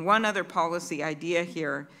 And one other policy idea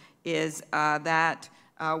here is that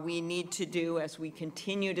we need to do, as we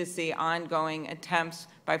continue to see ongoing attempts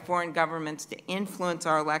by foreign governments to influence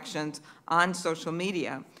our elections on social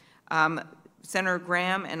media. Senator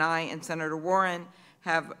Graham and I and Senator Warren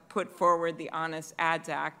have put forward the Honest Ads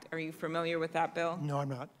Act. Are you familiar with that bill? No, I'm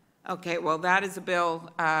not. Okay, well, that is a bill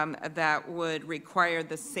that would require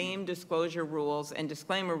the same disclosure rules and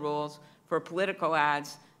disclaimer rules for political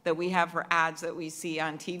ads that we have for ads that we see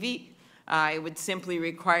on TV. It would simply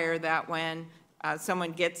require that when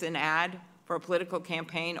someone gets an ad for a political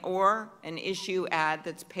campaign or an issue ad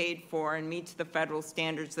that's paid for and meets the federal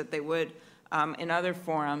standards that they would in other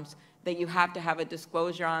forums, that you have to have a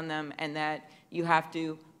disclosure on them and that you have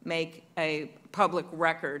to make a public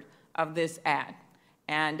record of this ad.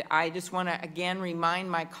 And I just want to again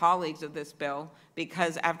remind my colleagues of this bill,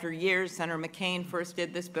 because after years, Senator McCain first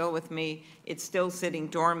did this bill with me, it's still sitting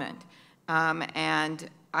dormant. And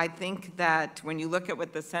I think that when you look at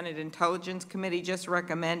what the Senate Intelligence Committee just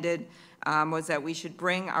recommended, was that we should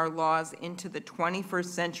bring our laws into the 21st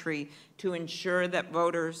century to ensure that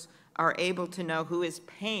voters are able to know who is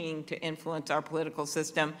paying to influence our political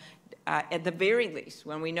system, at the very least,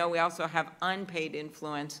 when we know we also have unpaid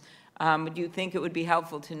influence. Do you think it would be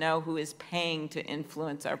helpful to know who is paying to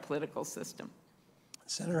influence our political system?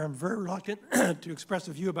 Senator, I'm very reluctant to express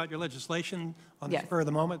a view about your legislation on the Yes. spur of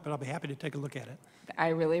the moment, but I'll be happy to take a look at it. I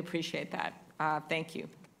really appreciate that. Thank you.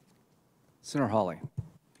 Senator Hawley.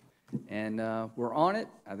 And we're on it.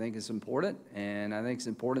 I think it's important, and I think it's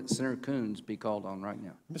important Senator Coons be called on right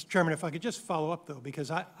now. Mr. Chairman, if I could just follow up, though, because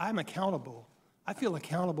I'm accountable. I feel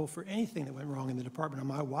accountable for anything that went wrong in the department on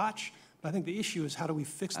my watch, but I think the issue is how do we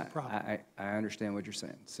fix the problem? I understand what you're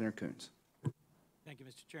saying. Senator Coons. Thank you,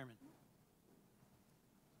 Mr. Chairman.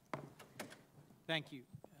 Thank you.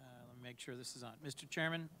 Let me make sure this is on. Mr.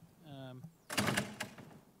 Chairman,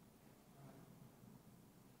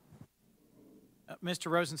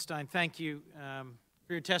 Mr. Rosenstein, thank you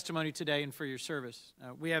for your testimony today and for your service.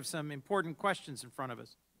 We have some important questions in front of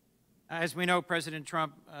us. As we know, President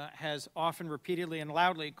Trump has often repeatedly and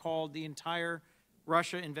loudly called the entire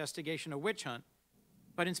Russia investigation a witch hunt,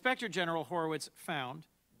 but Inspector General Horowitz found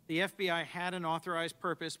the FBI had an authorized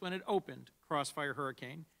purpose when it opened Crossfire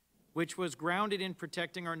Hurricane, which was grounded in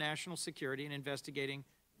protecting our national security and investigating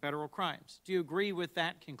federal crimes. Do you agree with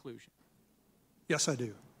that conclusion? Yes, I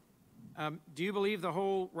do. Do you believe the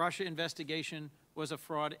whole Russia investigation was a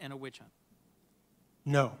fraud and a witch hunt?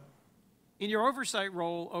 No. In your oversight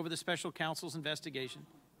role over the special counsel's investigation,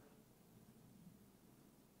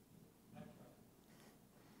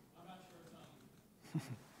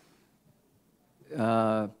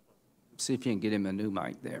 See if you can get him a new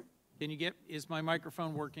mic there. can you get, is my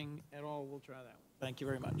microphone working at all? We'll try that. Thank you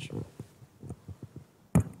very much.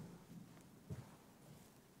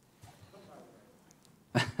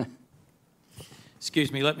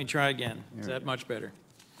 Excuse me, let me try again. Is that much better?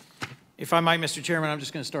 If I might, Mr. Chairman, I'm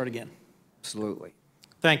just going to start again. Absolutely.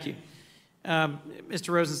 Thank you. Mr.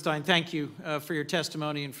 Rosenstein, thank you for your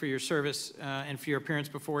testimony and for your service and for your appearance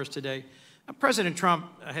before us today. President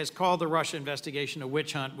Trump has called the Russia investigation a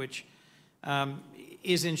witch hunt, which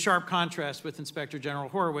is in sharp contrast with Inspector General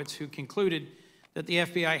Horowitz, who concluded that the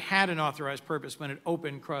FBI had an authorized purpose when it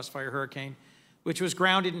opened Crossfire Hurricane, which was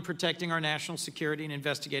grounded in protecting our national security and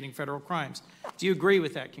investigating federal crimes. Do you agree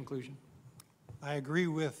with that conclusion? I agree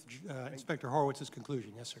with Inspector Horowitz's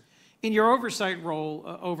conclusion. Yes, sir. In your oversight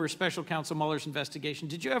role over Special Counsel Mueller's investigation,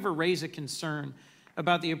 did you ever raise a concern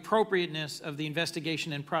about the appropriateness of the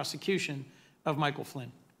investigation and prosecution of Michael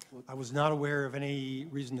Flynn? I was not aware of any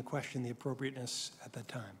reason to question the appropriateness at that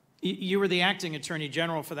time. You were the acting Attorney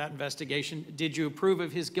General for that investigation. Did you approve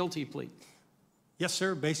of his guilty plea? Yes,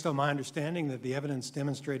 sir, based on my understanding that the evidence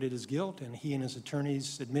demonstrated his guilt and he and his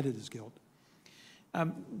attorneys admitted his guilt.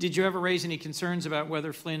 Did you ever raise any concerns about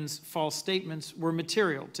whether Flynn's false statements were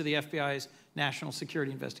material to the FBI's national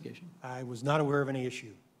security investigation? I was not aware of any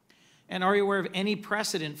issue. And are you aware of any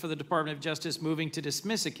precedent for the Department of Justice moving to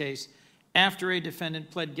dismiss a case after a defendant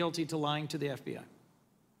pled guilty to lying to the FBI?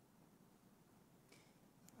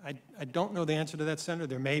 I don't know the answer to that, Senator.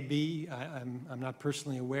 There may be. I'm not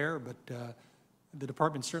personally aware, but the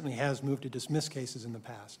department certainly has moved to dismiss cases in the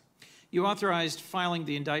past. You authorized filing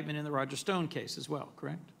the indictment in the Roger Stone case as well,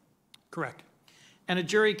 correct? Correct. And a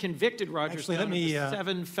jury convicted Roger Actually, Stone let me, of the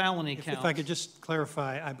 7 felony counts. If I could just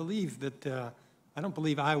clarify, I believe that, I don't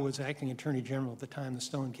believe I was acting Attorney General at the time the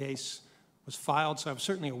Stone case was filed, so I'm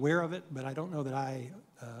certainly aware of it, but I don't know that I,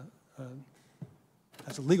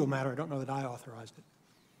 as a legal matter, I don't know that I authorized it.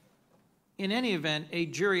 In any event, a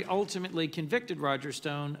jury ultimately convicted Roger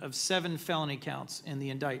Stone of 7 felony counts in the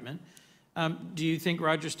indictment. Do you think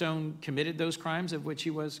Roger Stone committed those crimes of which he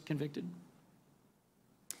was convicted?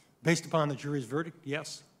 Based upon the jury's verdict,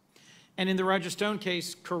 yes. And in the Roger Stone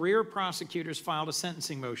case, career prosecutors filed a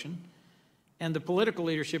sentencing motion, and the political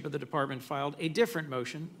leadership of the department filed a different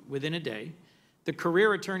motion within a day. The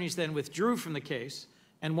career attorneys then withdrew from the case,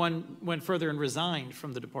 and one went further and resigned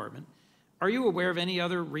from the department. Are you aware of any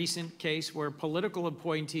other recent case where political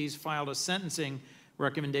appointees filed a sentencing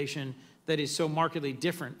recommendation that is so markedly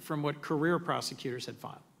different from what career prosecutors had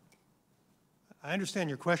filed? I understand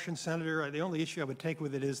your question, Senator. The only issue I would take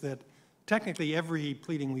with it is that technically every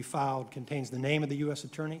pleading we filed contains the name of the U.S.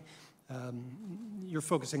 attorney. You're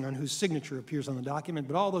focusing on whose signature appears on the document,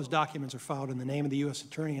 but all those documents are filed in the name of the U.S.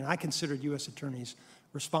 attorney, and I considered U.S. attorneys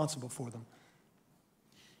responsible for them.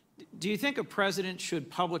 Do you think a president should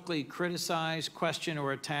publicly criticize, question,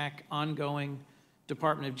 or attack ongoing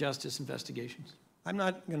Department of Justice investigations? I'm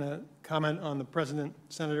not going to comment on the president,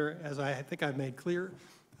 Senator, as I think I've made clear.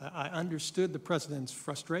 I understood the president's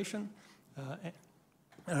frustration, and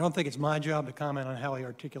I don't think it's my job to comment on how he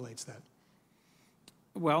articulates that.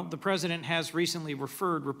 Well, the president has recently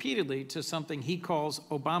referred repeatedly to something he calls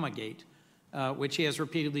ObamaGate, which he has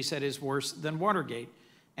repeatedly said is worse than Watergate.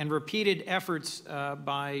 And repeated efforts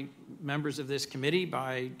by members of this committee,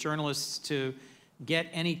 by journalists, to get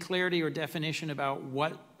any clarity or definition about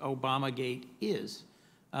what ObamaGate is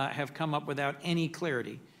have come up without any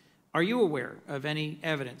clarity. Are you aware of any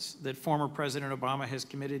evidence that former President Obama has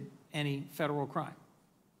committed any federal crime?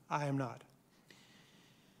 I am not.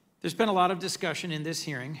 There's been a lot of discussion in this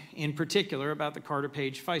hearing, in particular about the Carter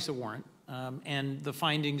Page FISA warrant and the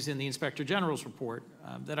findings in the Inspector General's report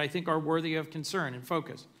that I think are worthy of concern and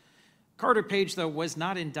focus. Carter Page, though, was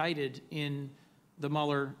not indicted in the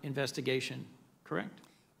Mueller investigation, correct?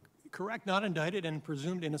 Correct, not indicted and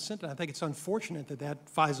presumed innocent. I think it's unfortunate that that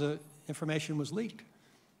FISA information was leaked.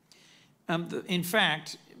 In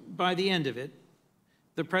fact, by the end of it,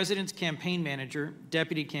 the president's campaign manager,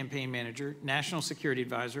 deputy campaign manager, national security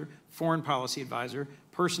advisor, foreign policy advisor,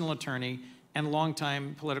 personal attorney, and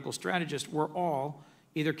longtime political strategist were all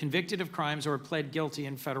either convicted of crimes or pled guilty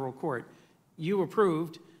in federal court. You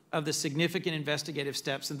approved of the significant investigative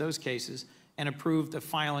steps in those cases and approved the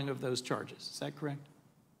filing of those charges. Is that correct?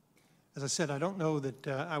 As I said, I don't know that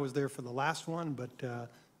I was there for the last one,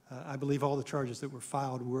 but I believe all the charges that were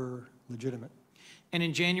filed were legitimate. And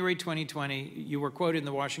in January 2020, you were quoted in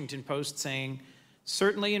the Washington Post saying,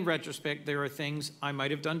 "Certainly in retrospect, there are things I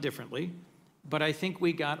might have done differently, but I think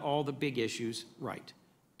we got all the big issues right."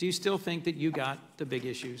 Do you still think that you got the big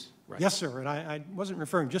issues right? Yes, sir, and I wasn't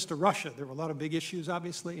referring just to Russia. There were a lot of big issues,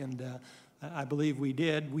 obviously, and I believe we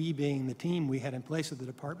did, we being the team we had in place at the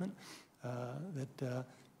department,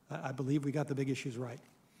 I believe we got the big issues right.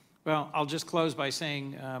 Well, I'll just close by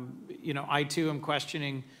saying, you know, I too am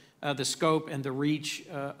questioning the scope and the reach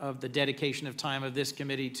of the dedication of time of this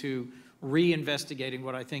committee to re-investigating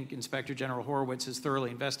what I think Inspector General Horowitz has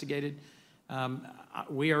thoroughly investigated.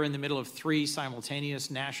 We are in the middle of 3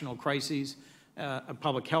 simultaneous national crises, a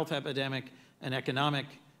public health epidemic, an economic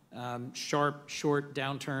sharp, short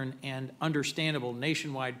downturn, and understandable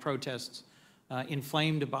nationwide protests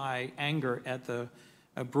inflamed by anger at the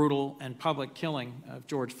brutal and public killing of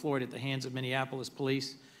George Floyd at the hands of Minneapolis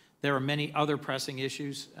police. There are many other pressing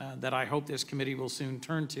issues that I hope this committee will soon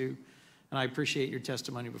turn to, and I appreciate your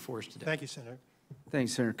testimony before us today. Thank you, Senator.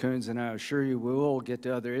 Thanks, Senator Coons, and I assure you we will get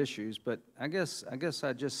to other issues, but I guess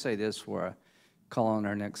I'd just say this before I call on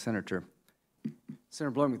our next senator.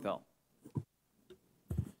 Senator Blumenthal.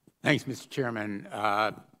 Thanks, Mr. Chairman.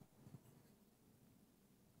 I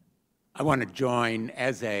want to join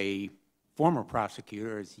as a former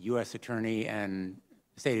prosecutor, as U.S. Attorney and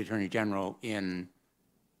State Attorney General, in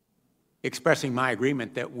expressing my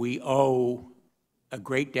agreement that we owe a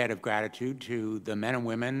great debt of gratitude to the men and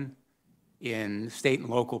women in state and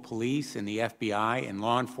local police, in the FBI, and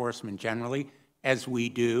law enforcement generally, as we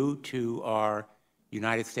do to our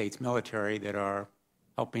United States military that are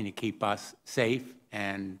helping to keep us safe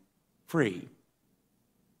and free.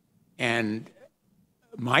 And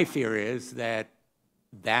my fear is that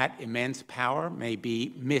that immense power may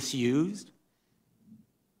be misused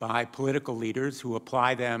by political leaders who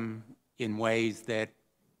apply them in ways that,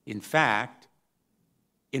 in fact,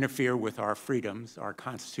 interfere with our freedoms, our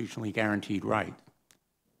constitutionally guaranteed right.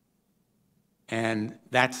 And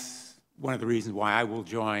that's one of the reasons why I will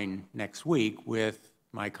join next week with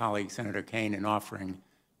my colleague, Senator Kaine, in offering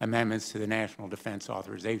amendments to the National Defense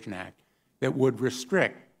Authorization Act that would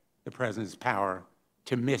restrict the President's power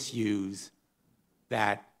to misuse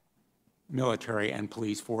that military and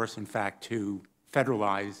police force, in fact, to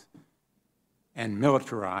federalize and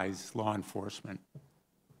militarize law enforcement.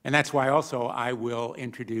 And that's why also I will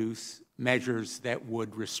introduce measures that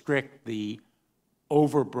would restrict the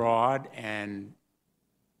overbroad and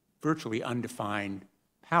virtually undefined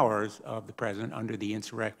powers of the President under the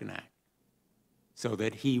Insurrection Act, so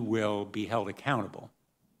that he will be held accountable.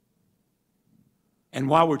 And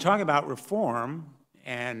while we're talking about reform,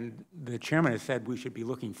 and the chairman has said we should be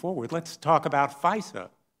looking forward, let's talk about FISA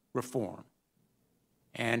reform.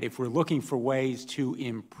 And if we're looking for ways to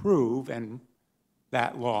improve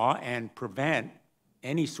that law and prevent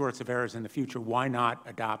any sorts of errors in the future, why not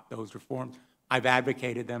adopt those reforms? I've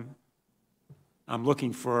advocated them. I'm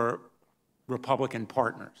looking for Republican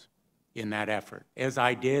partners in that effort, as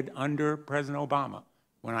I did under President Obama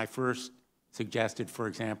when I first suggested, for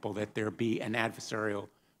example, that there be an adversarial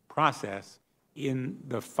process in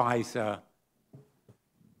the FISA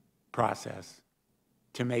process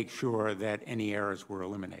to make sure that any errors were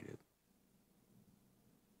eliminated.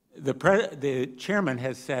 The chairman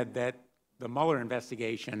has said that the Mueller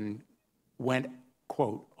investigation went,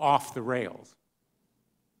 quote, off the rails.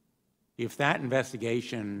 If that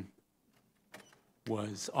investigation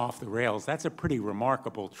was off the rails, that's a pretty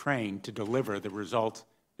remarkable train to deliver the results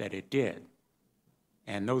that it did.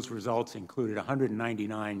 And those results included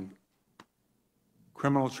 199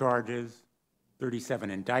 criminal charges, 37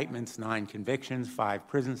 indictments, 9 convictions, 5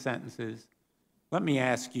 prison sentences. Let me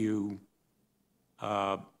ask you,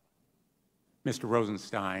 Mr.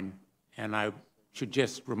 Rosenstein, and I should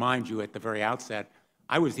just remind you at the very outset,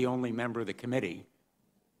 I was the only member of the committee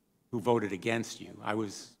who voted against you.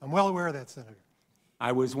 I'm well aware of that, Senator.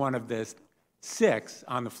 I was one of the 6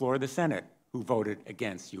 on the floor of the Senate who voted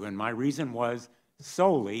against you, and my reason was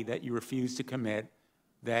solely that you refused to commit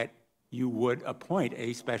that you would appoint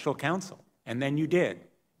a special counsel. And then you did,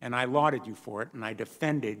 and I lauded you for it, and I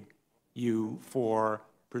defended you for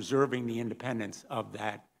preserving the independence of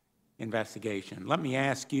that investigation. Let me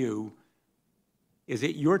ask you, is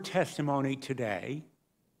it your testimony today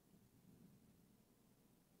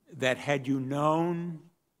that had you known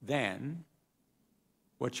then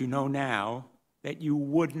what you know now, that you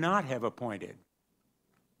would not have appointed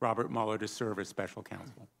Robert Mueller to serve as special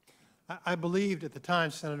counsel? I believed at the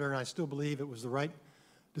time, Senator, and I still believe it was the right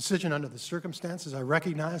decision under the circumstances. I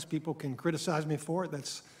recognize people can criticize me for it.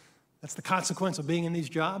 That's the consequence of being in these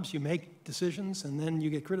jobs. You make decisions and then you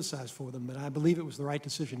get criticized for them, but I believe it was the right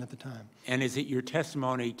decision at the time. And is it your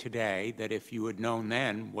testimony today that if you had known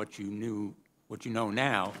then what you know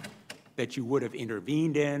now, that you would have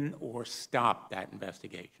intervened in or stopped that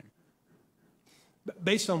investigation?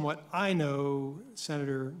 Based on what I know,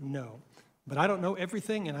 Senator, no. But I don't know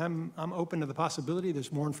everything, and I'm open to the possibility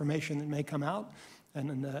there's more information that may come out.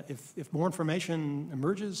 And if more information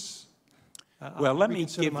emerges, well, let me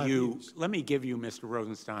give you, Mr.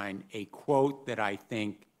 Rosenstein, a quote that I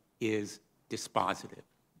think is dispositive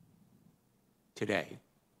today,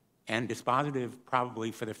 and dispositive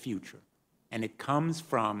probably for the future. And it comes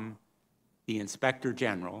from the Inspector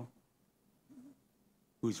General,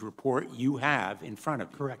 whose report you have in front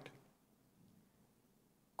of you. Correct.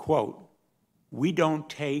 Quote, "We don't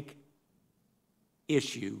take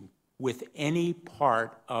issue with any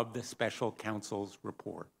part of the special counsel's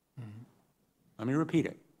report." Mm-hmm. Let me repeat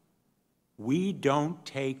it. We don't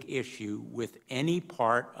take issue with any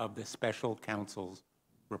part of the special counsel's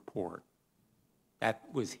report. That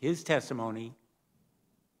was his testimony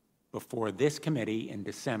before this committee in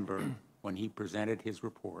December when he presented his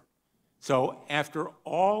report. So after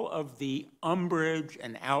all of the umbrage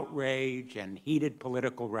and outrage and heated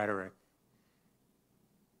political rhetoric,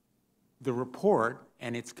 the report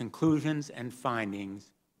and its conclusions and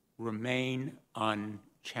findings remain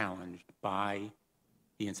unchallenged by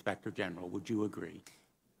the Inspector General. Would you agree?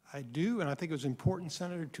 I do, and I think it was important,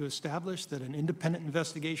 Senator, to establish that an independent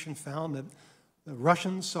investigation found that the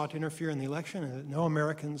Russians sought to interfere in the election and that no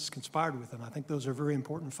Americans conspired with them. I think those are very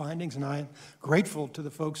important findings, and I'm grateful to the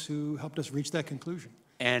folks who helped us reach that conclusion.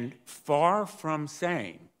 And far from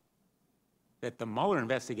saying that the Mueller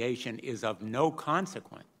investigation is of no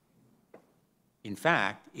consequence, in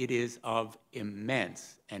fact, it is of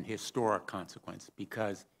immense and historic consequence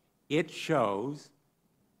because it shows,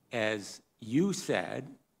 as you said,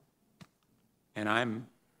 and I'm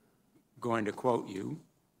going to quote you,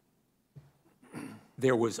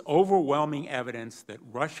 "There was overwhelming evidence that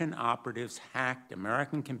Russian operatives hacked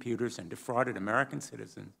American computers and defrauded American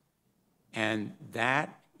citizens, and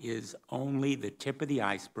that is only the tip of the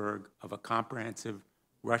iceberg of a comprehensive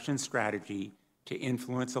Russian strategy to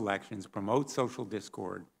influence elections, promote social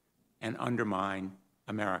discord, and undermine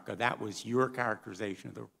America." That was your characterization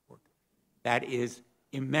of the report. That is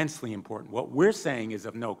immensely important. What we're saying is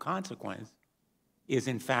of no consequence is,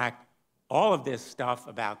 in fact, all of this stuff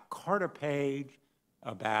about Carter Page,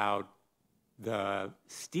 about the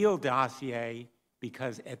Steele dossier,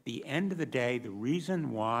 because at the end of the day, the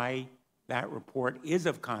reason why that report is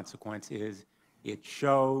of consequence is it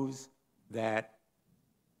shows that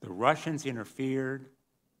the Russians interfered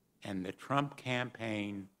and the Trump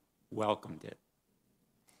campaign welcomed it.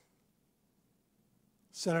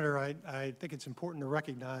 Senator, I think it's important to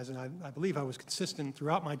recognize, and I believe I was consistent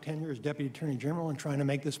throughout my tenure as Deputy Attorney General in trying to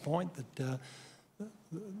make this point, that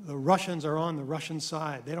the Russians are on the Russian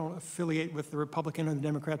side. They don't affiliate with the Republican or the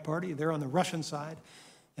Democrat Party. They're on the Russian side,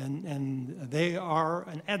 and they are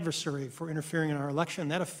an adversary for interfering in our election.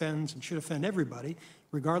 That offends and should offend everybody,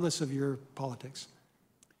 regardless of your politics.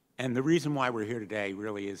 And the reason why we're here today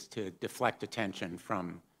really is to deflect attention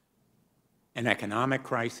from an economic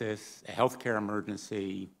crisis, a healthcare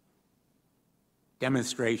emergency,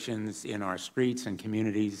 demonstrations in our streets and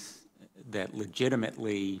communities that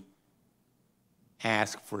legitimately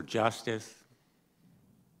ask for justice.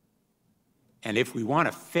 And if we want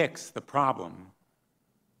to fix the problem,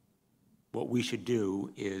 what we should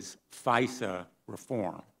do is FISA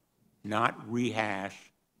reform, not rehash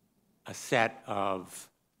a set of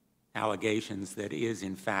allegations that is,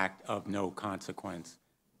 in fact, of no consequence.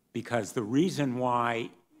 Because the reason why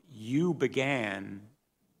you began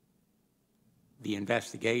the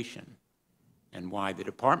investigation and why the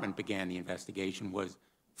department began the investigation was,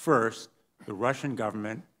 first, the Russian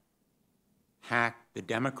government hacked the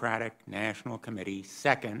Democratic National Committee.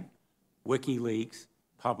 Second, WikiLeaks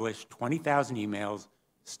published 20,000 emails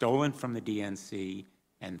stolen from the DNC.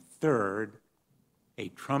 And third, a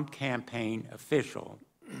Trump campaign official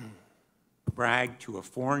bragged to a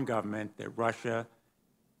foreign government that Russia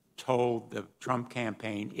told the Trump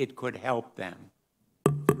campaign it could help them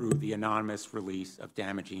through the anonymous release of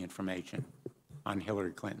damaging information on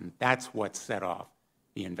Hillary Clinton. That's what set off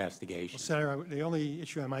the investigation. Well, Senator, the only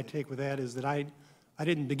issue I might take with that is that I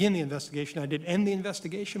didn't begin the investigation. I did end the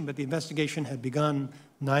investigation, but the investigation had begun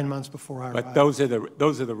 9 months before I arrived. But those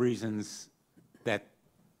are the reasons that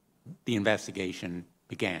the investigation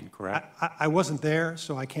began, correct? I wasn't there,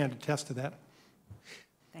 so I can't attest to that.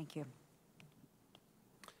 Thank you.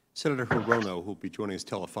 Senator Hirono, who will be joining us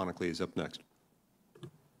telephonically, is up next.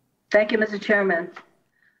 Thank you, Mr. Chairman.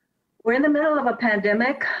 We're in the middle of a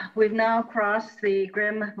pandemic. We've now crossed the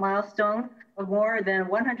grim milestone of more than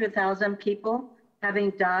 100,000 people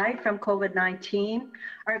having died from COVID-19.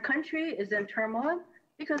 Our country is in turmoil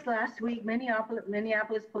because last week,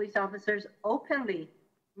 Minneapolis police officers openly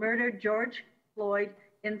murdered George Floyd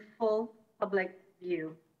in full public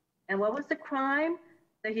view. And what was the crime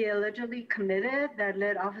that he allegedly committed that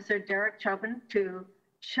led Officer Derek Chauvin to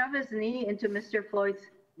shove his knee into Mr. Floyd's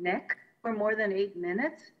neck for more than 8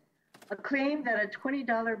 minutes? A claim that a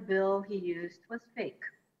 $20 bill he used was fake.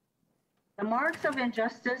 The marks of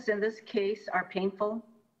injustice in this case are painful,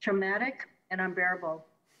 traumatic, and unbearable,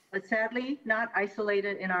 but sadly not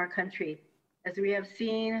isolated in our country, as we have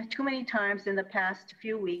seen too many times in the past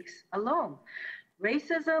few weeks alone.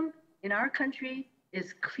 Racism in our country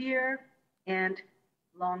is clear and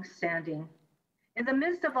long-standing. In the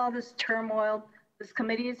midst of all this turmoil, this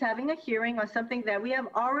committee is having a hearing on something that we have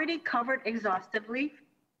already covered exhaustively,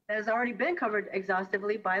 that has already been covered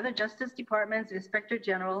exhaustively by the Justice Department's Inspector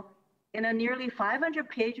General in a nearly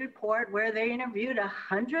 500-page report where they interviewed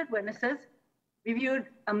 100 witnesses, reviewed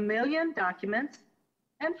 1 million documents,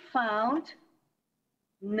 and found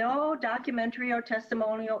no documentary or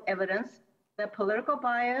testimonial evidence that political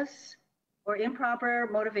bias or improper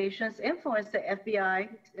motivations influenced the FBI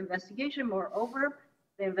investigation. Moreover,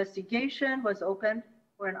 the investigation was open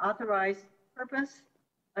for an authorized purpose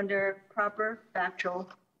under proper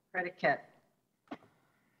factual predicate.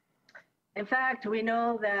 In fact, we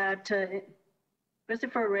know that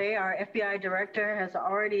Christopher Wray, our FBI director, has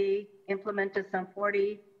already implemented some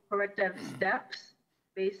 40 corrective steps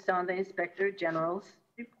based on the Inspector General's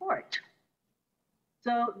report.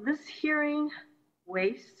 So this hearing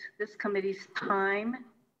wastes this committee's time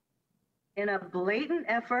in a blatant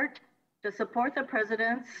effort to support the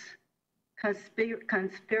president's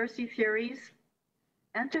conspiracy theories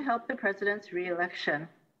and to help the president's re-election.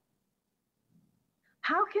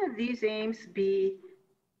 How can these aims be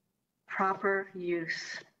proper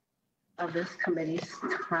use of this committee's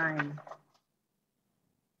time?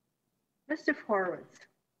 Mr. Horowitz.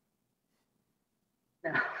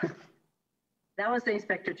 No, that was the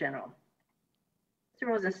Inspector General. Mr.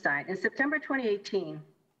 Rosenstein, in September 2018,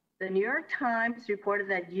 the New York Times reported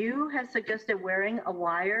that you had suggested wearing a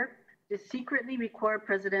wire to secretly record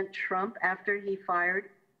President Trump after he fired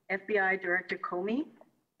FBI Director Comey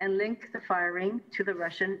and linked the firing to the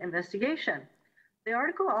Russian investigation. The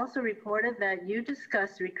article also reported that you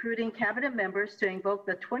discussed recruiting cabinet members to invoke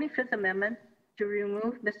the 25th Amendment to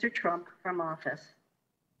remove Mr. Trump from office.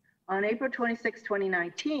 On April 26,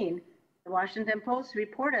 2019, the Washington Post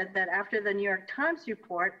reported that after the New York Times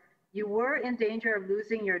report, you were in danger of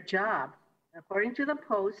losing your job. According to the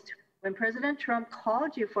Post, when President Trump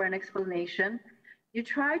called you for an explanation, you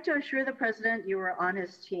tried to assure the president you were on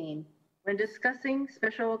his team. When discussing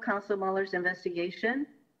Special Counsel Mueller's investigation,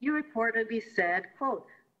 you reportedly said, quote,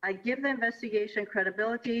 "I give the investigation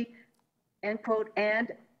credibility," end quote,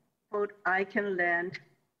 and, quote, "I can land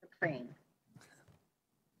the plane."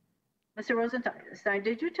 Mr. Rosenstein,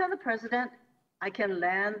 did you tell the president, "I can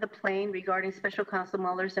land the plane" regarding Special Counsel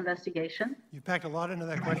Mueller's investigation? You packed a lot into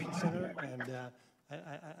that question, Senator, and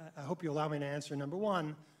I hope you allow me to answer. Number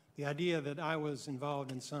one, The idea that I was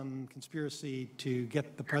involved in some conspiracy to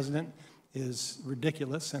get the president is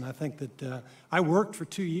ridiculous, and I think that I worked for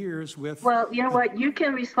 2 years with... Well, you know what, you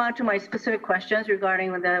can respond to my specific questions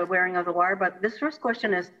regarding the wearing of the wire, but this first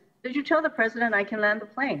question is, did you tell the president I can land the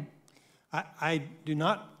plane? I do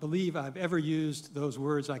not believe I've ever used those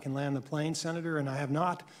words, I can land the plane, Senator, and I have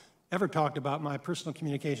not ever talked about my personal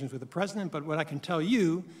communications with the president, but what I can tell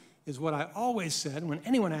you is what I always said when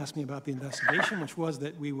anyone asked me about the investigation, which was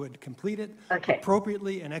that we would complete it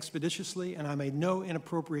appropriately and expeditiously, and I made no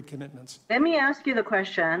inappropriate commitments. Let me ask you the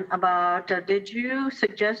question about, did you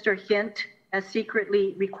suggest or hint at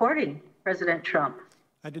secretly recording President Trump?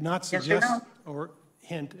 I did not suggest or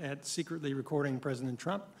hint at secretly recording President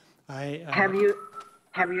Trump. Have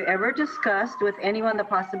you ever discussed with anyone the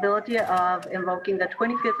possibility of invoking the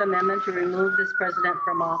 25th Amendment to remove this president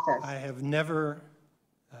from office? I have never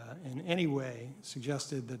in any way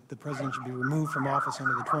suggested that the president should be removed from office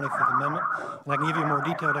under the 25th Amendment, and I can give you a more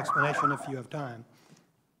detailed explanation if you have time.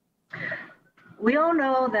 We all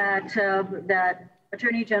know that that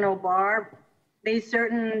Attorney General Barr made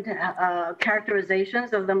certain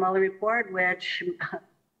characterizations of the Mueller report, which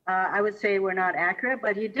I would say were not accurate,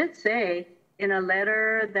 but he did say in a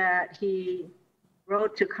letter that he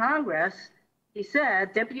wrote to Congress, he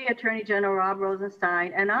said, Deputy Attorney General Rob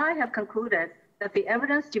Rosenstein and I have concluded that the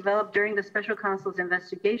evidence developed during the special counsel's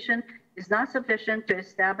investigation is not sufficient to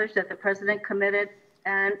establish that the president committed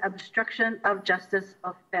an obstruction of justice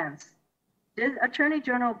offense. Did Attorney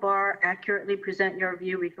General Barr accurately present your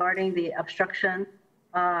view regarding the obstruction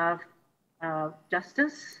of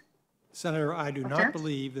justice? Senator, I do not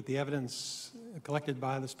believe that the evidence collected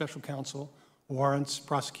by the special counsel warrants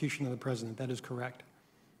prosecution of the president. That is correct.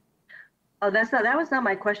 Oh, that was not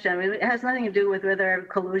my question. I mean, it has nothing to do with whether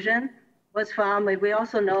collusion was found. We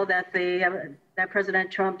also know that that President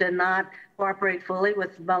Trump did not cooperate fully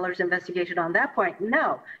with Mueller's investigation on that point.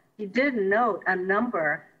 No, he did note a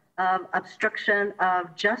number of obstruction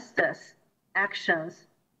of justice actions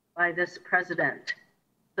by this president.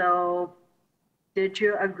 So did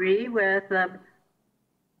you agree with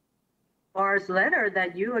Barr's letter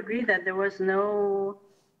that you agree that there was no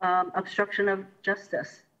obstruction of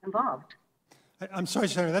justice involved? I'm sorry,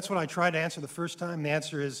 Senator, that's what I tried to answer the first time. The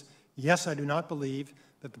answer is yes, I do not believe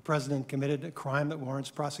that the president committed a crime that warrants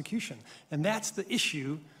prosecution. And that's the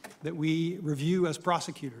issue that we review as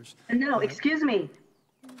prosecutors. No, excuse me.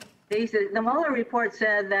 The Mueller report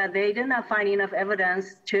said that they did not find enough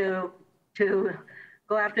evidence to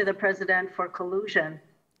go after the president for collusion.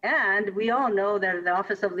 And we all know that the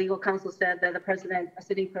Office of Legal Counsel said that a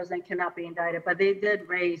sitting president cannot be indicted, but they did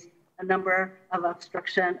raise a number of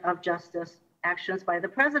obstruction of justice actions by the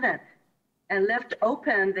president and left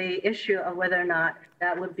open the issue of whether or not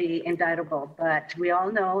that would be indictable. But we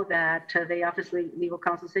all know that the Office of Legal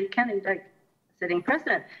Counsel said you can't indict a sitting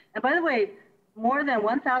president. And by the way, more than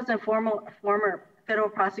 1,000 former federal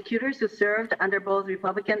prosecutors who served under both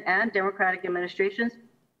Republican and Democratic administrations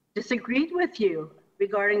disagreed with you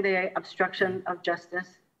regarding the obstruction of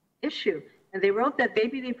justice issue. And they wrote that they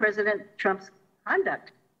believe President Trump's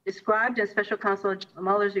conduct described in Special Counsel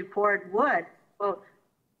Mueller's report would, quote,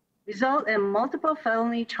 result in multiple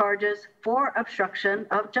felony charges for obstruction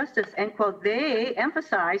of justice, end quote. They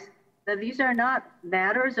emphasize that these are not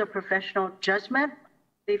matters of professional judgment.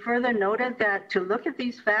 They further noted that to look at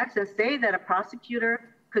these facts and say that a prosecutor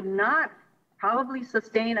could not probably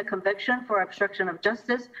sustain a conviction for obstruction of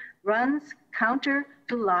justice runs counter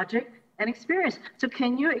to logic and experience. So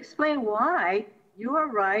can you explain why you are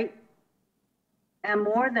right and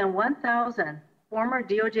more than 1,000 former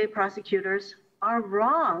DOJ prosecutors are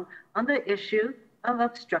wrong on the issue of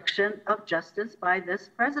obstruction of justice by this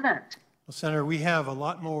president? Well, Senator, we have a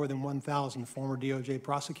lot more than 1,000 former DOJ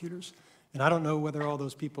prosecutors, and I don't know whether all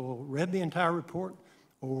those people read the entire report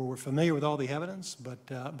or were familiar with all the evidence, but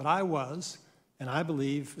I was, and I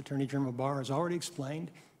believe Attorney General Barr has already explained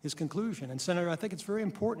his conclusion. And Senator, I think it's very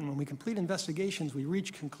important when we complete investigations, we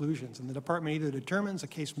reach conclusions, and the department either determines a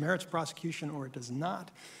case merits prosecution or it does not,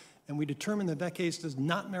 and we determine that that case does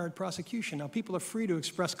not merit prosecution. Now, people are free to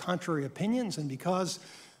express contrary opinions, and because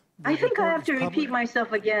I think I have to repeat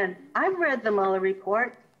myself again. I've read the Mueller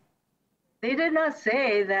report. They did not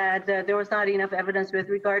say that there was not enough evidence with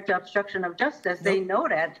regard to obstruction of justice. They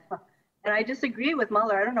noted, and I disagree with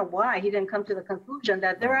Mueller. I don't know why he didn't come to the conclusion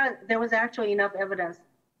that there was actually enough evidence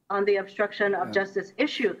on the obstruction of justice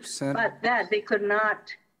issue, but that they could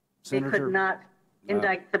not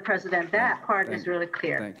indict the president. That part is really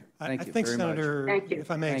clear. Thank you. I think, Senator,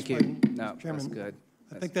 if I may explain, Chairman, that's good.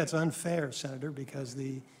 I think that's unfair, Senator, because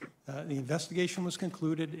The investigation was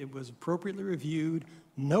concluded. It was appropriately reviewed.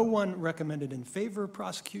 No one recommended in favor of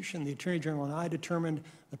prosecution. The Attorney General and I determined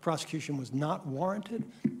the prosecution was not warranted,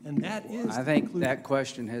 and that is I think that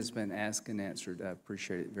question has been asked and answered. I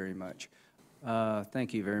appreciate it very much.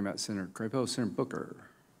 Thank you very much, Senator Crapo. Senator Booker.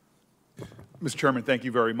 Mr. Chairman, thank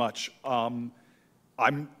you very much. I'm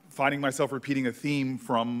finding myself repeating a theme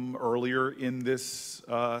from earlier in this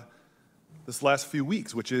this last few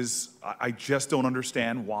weeks, which is I just don't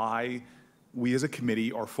understand why we as a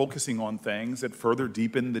committee are focusing on things that further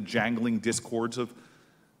deepen the jangling discords of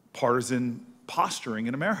partisan posturing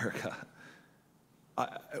in America.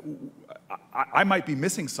 I might be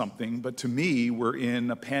missing something, but to me, we're in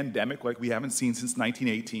a pandemic like we haven't seen since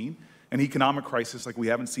 1918, an economic crisis like we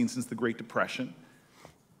haven't seen since the Great Depression,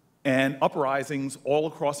 and uprisings all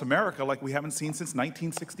across America like we haven't seen since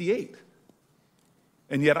 1968.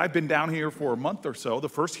 And yet I've been down here for a month or so. The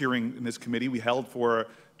first hearing in this committee we held for a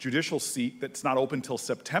judicial seat that's not open till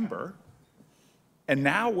September. And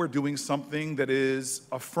now we're doing something that is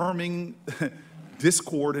affirming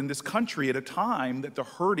discord in this country at a time that the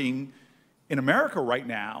hurting in America right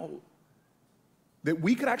now, that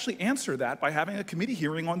we could actually answer that by having a committee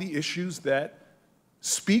hearing on the issues that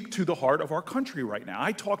speak to the heart of our country right now.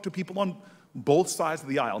 I talk to people on both sides of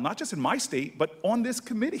the aisle, not just in my state, but on this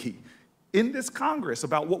committee, in this Congress,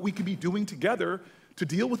 about what we could be doing together to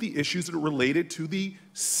deal with the issues that are related to the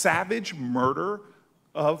savage murder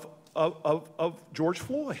of George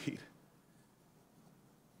Floyd.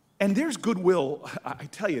 And there's goodwill, I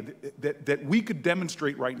tell you, that we could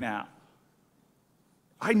demonstrate right now.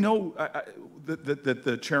 I know that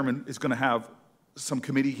the chairman is going to have some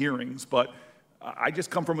committee hearings, but I just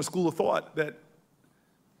come from a school of thought that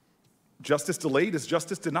justice delayed is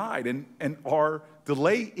justice denied, and our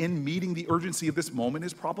delay in meeting the urgency of this moment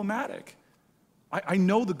is problematic. I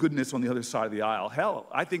know the goodness on the other side of the aisle. Hell,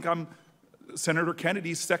 I think I'm Senator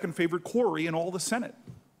Kennedy's second favorite Corey in all the Senate.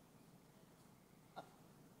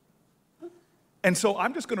 And so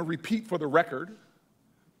I'm just going to repeat for the record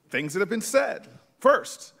things that have been said.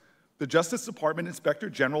 First, the Justice Department Inspector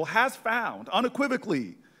General has found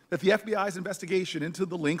unequivocally that the FBI's investigation into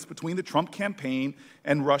the links between the Trump campaign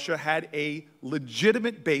and Russia had a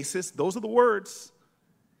legitimate basis, those are the words,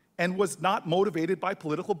 and was not motivated by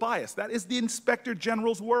political bias. That is the Inspector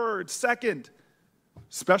General's words. Second,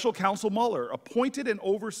 Special Counsel Mueller, appointed and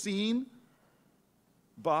overseen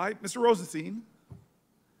by Mr. Rosenstein,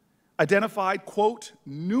 identified, quote,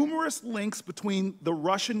 numerous links between the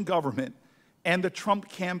Russian government and the Trump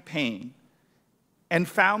campaign, and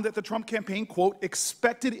found that the Trump campaign, quote,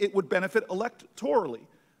 expected it would benefit electorally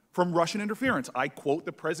from Russian interference. I quote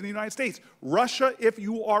the President of the United States, Russia, if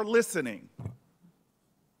you are listening.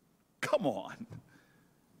 Come on.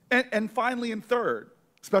 And finally, and third,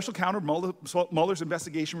 Special Counsel Mueller's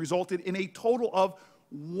investigation resulted in a total of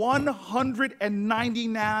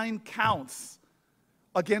 199 counts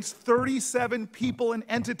against 37 people and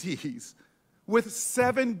entities, with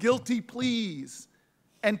 7 guilty pleas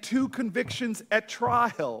and 2 convictions at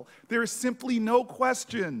trial. There is simply no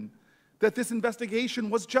question that this investigation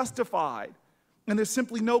was justified, and there's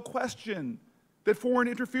simply no question that foreign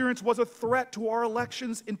interference was a threat to our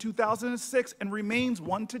elections in 2006 and remains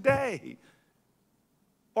one today.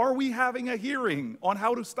 Are we having a hearing on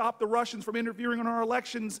how to stop the Russians from interfering in our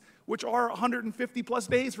elections, which are 150 plus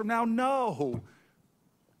days from now? No.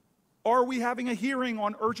 Are we having a hearing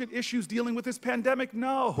on urgent issues dealing with this pandemic?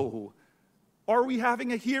 No. Are we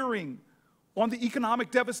having a hearing on the economic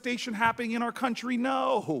devastation happening in our country?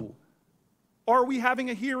 No. Are we having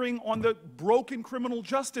a hearing on the broken criminal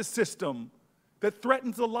justice system that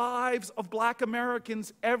threatens the lives of Black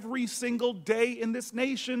Americans every single day in this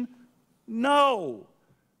nation? No.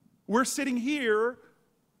 We're sitting here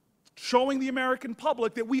showing the American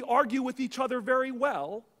public that we argue with each other very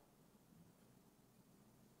well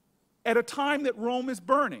at a time that Rome is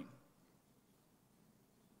burning.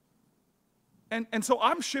 And so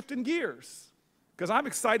I'm shifting gears because I'm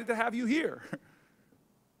excited to have you here.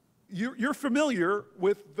 You're familiar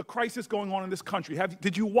with the crisis going on in this country.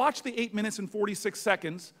 Did you watch the 8 minutes and 46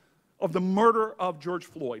 seconds of the murder of George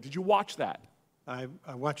Floyd? Did you watch that? I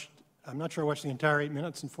watched, I'm not sure I watched the entire 8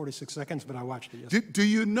 minutes and 46 seconds, but I watched it, yes. Do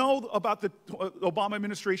you know about the Obama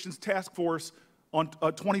administration's task force on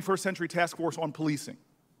 21st century task force on policing?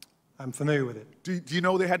 I'm familiar with it. Do you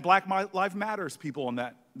know they had Black Lives Matters people on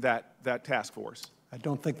that task force? I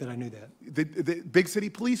don't think that I knew that. The big city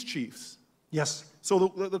police chiefs. Yes. So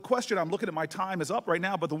the question, I'm looking at my time is up right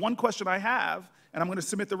now, but the one question I have, and I'm going to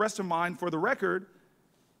submit the rest of mine for the record,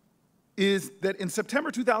 is that in September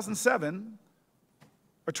 2007,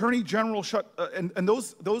 Attorney General and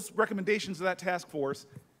those recommendations of that task force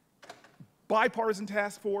bipartisan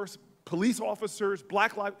task force, police officers,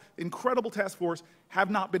 Black Lives, incredible task force, have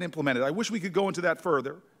not been implemented. I wish we could go into that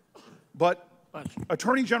further, but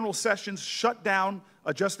Attorney General Sessions shut down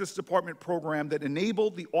a Justice Department program that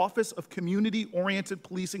enabled the Office of Community-Oriented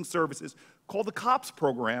Policing Services, called the COPS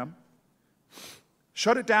program,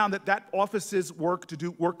 shut it down, that office's work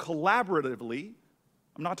collaboratively.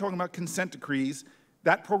 I'm not talking about consent decrees.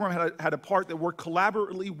 That program had a part that worked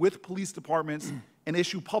collaboratively with police departments and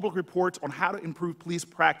issue public reports on how to improve police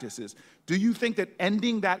practices. Do you think that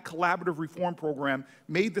ending that collaborative reform program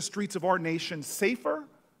made the streets of our nation safer,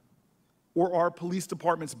 or are police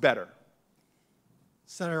departments better?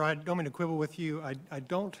 Senator, I don't mean to quibble with you. I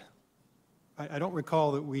don't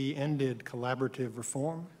recall that we ended collaborative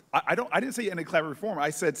reform. I didn't say ended collaborative reform.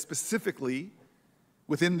 I said specifically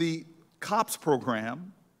within the COPS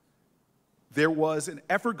program, there was an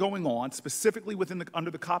effort going on specifically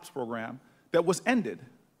under the COPS program that was ended.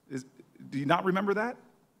 Do you not remember that?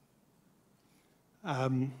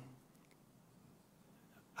 I'm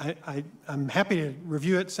happy to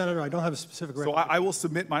review it, Senator. I don't have a specific record. So I will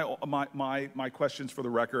submit my questions for the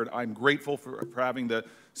record. I'm grateful for having the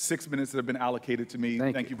 6 minutes that have been allocated to me.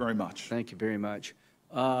 Thank you very much. Thank you very much.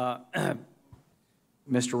 Mr.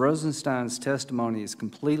 Rosenstein's testimony is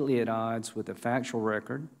completely at odds with the factual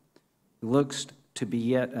record. It looks to be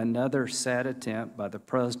yet another sad attempt by the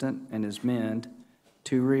President and his men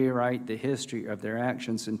to rewrite the history of their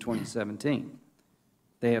actions in 2017.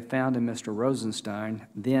 They have found in Mr. Rosenstein,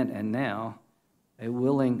 then and now, a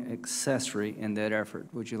willing accessory in that effort.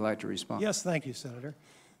 Would you like to respond? Yes, thank you, Senator.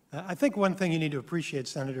 I think one thing you need to appreciate,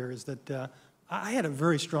 Senator, is that I had a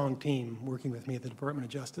very strong team working with me at the Department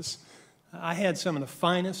of Justice. I had some of the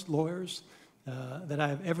finest lawyers that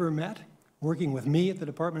I've ever met working with me at the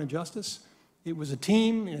Department of Justice. It was a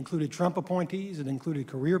team. It included Trump appointees. It included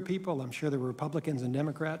career people. I'm sure there were Republicans and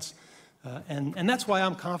Democrats. And that's why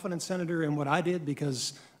I'm confident, Senator, in what I did,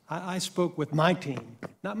 because I spoke with my team,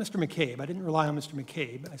 not Mr. McCabe. I didn't rely on Mr.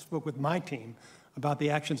 McCabe. I spoke with my team about the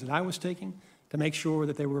actions that I was taking to make sure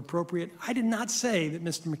that they were appropriate. I did not say that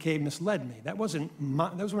Mr. McCabe misled me.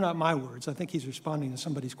 Those were not my words. I think he's responding to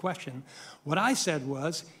somebody's question. What I said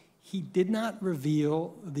was he did not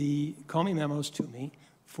reveal the Comey memos to me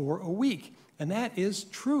for a week. And that is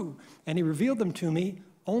true. And he revealed them to me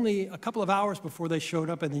only a couple of hours before they showed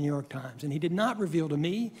up in the New York Times. And he did not reveal to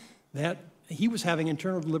me that he was having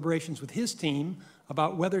internal deliberations with his team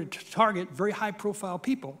about whether to target very high-profile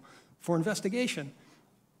people for investigation.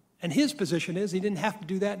 And his position is he didn't have to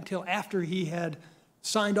do that until after he had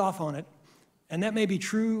signed off on it. And that may be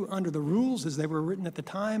true under the rules as they were written at the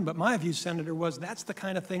time, but my view, Senator, was that's the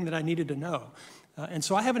kind of thing that I needed to know. And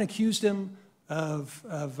so I haven't accused him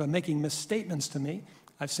of making misstatements to me.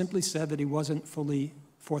 I've simply said that he wasn't fully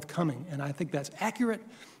forthcoming, and I think that's accurate,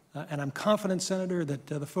 and I'm confident, Senator, that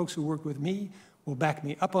the folks who worked with me will back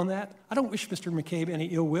me up on that. I don't wish Mr. McCabe any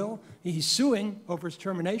ill will. He's suing over his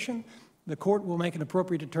termination. The court will make an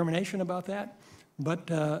appropriate determination about that. But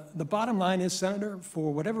the bottom line is, Senator,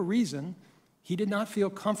 for whatever reason, he did not feel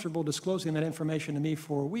comfortable disclosing that information to me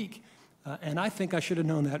for a week. And I think I should have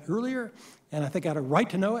known that earlier, and I think I had a right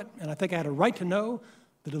to know it, and I think I had a right to know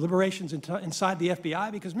the deliberations inside the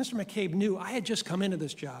FBI, because Mr. McCabe knew I had just come into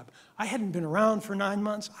this job. I hadn't been around for 9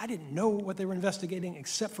 months. I didn't know what they were investigating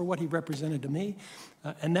except for what he represented to me,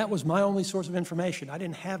 and that was my only source of information. I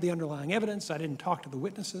didn't have the underlying evidence. I didn't talk to the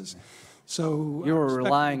witnesses. So you were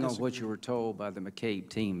relying on what you were told by the McCabe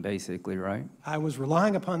team, basically, right? I was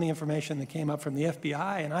relying upon the information that came up from the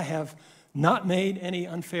FBI, and I have not made any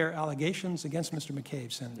unfair allegations against Mr.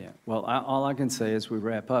 McCabe, Senator. Yeah. Well, all I can say as we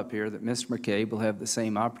wrap up here that Mr. McCabe will have the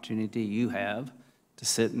same opportunity you have to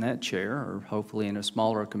sit in that chair, or hopefully in a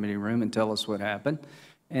smaller committee room, and tell us what happened.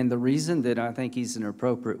 And the reason that I think he's an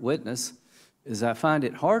appropriate witness is I find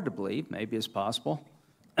it hard to believe, maybe it's possible,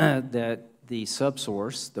 that the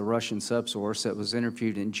subsource, the Russian subsource that was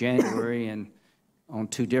interviewed in January and on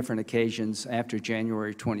 2 different occasions after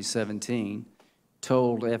January 2017,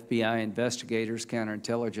 told FBI investigators,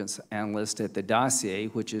 counterintelligence analysts at the dossier,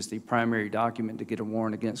 which is the primary document to get a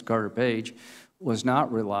warrant against Carter Page, was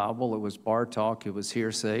not reliable. It was bar talk. It was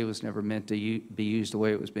hearsay. It was never meant to be used the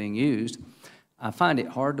way it was being used. I find it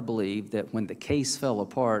hard to believe that when the case fell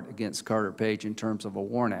apart against Carter Page in terms of a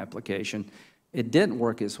warrant application, it didn't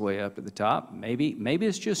work its way up at the top. Maybe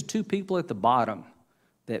it's just 2 people at the bottom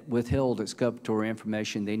that withheld exculpatory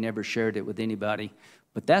information. They never shared it with anybody.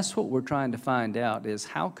 But that's what we're trying to find out is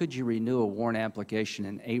how could you renew a warrant application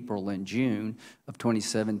in April and June of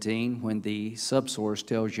 2017 when the subsource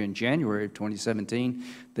tells you in January of 2017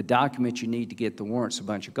 the document you need to get the warrant's a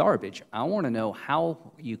bunch of garbage. I want to know how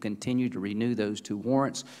you continue to renew those two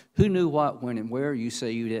warrants. Who knew what, when, and where? You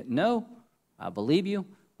say you didn't know. I believe you.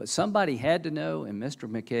 But somebody had to know, and Mr.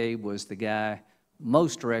 McCabe was the guy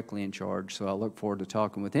most directly in charge, so I look forward to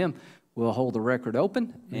talking with him. We'll hold the record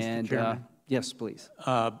open. Mr. Chairman? Yes, please.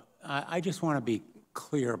 I just want to be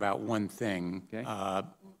clear about one thing. Okay.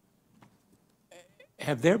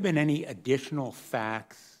 Have there been any additional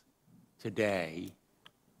facts today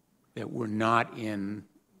that were not in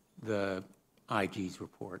the IG's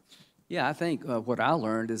reports? Yeah, I think what I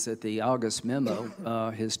learned is that the August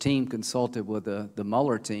memo, his team consulted with the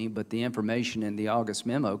Mueller team, but the information in the August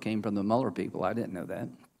memo came from the Mueller people. I didn't know that.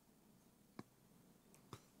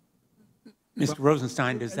 Mr.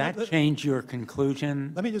 Rosenstein, does that change your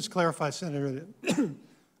conclusion? Let me just clarify, Senator, that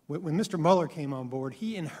when Mr. Mueller came on board,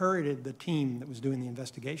 he inherited the team that was doing the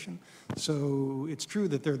investigation. So it's true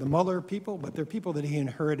that they're the Mueller people, but they're people that he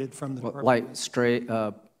inherited from the department. Like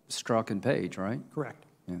Strzok and Page, right? Correct.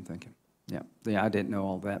 Yeah, thank you. Yeah, I didn't know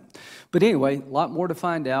all that. But anyway, a lot more to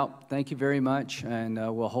find out. Thank you very much, and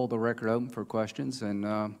we'll hold the record open for questions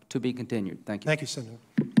and to be continued. Thank you. Thank you, Senator.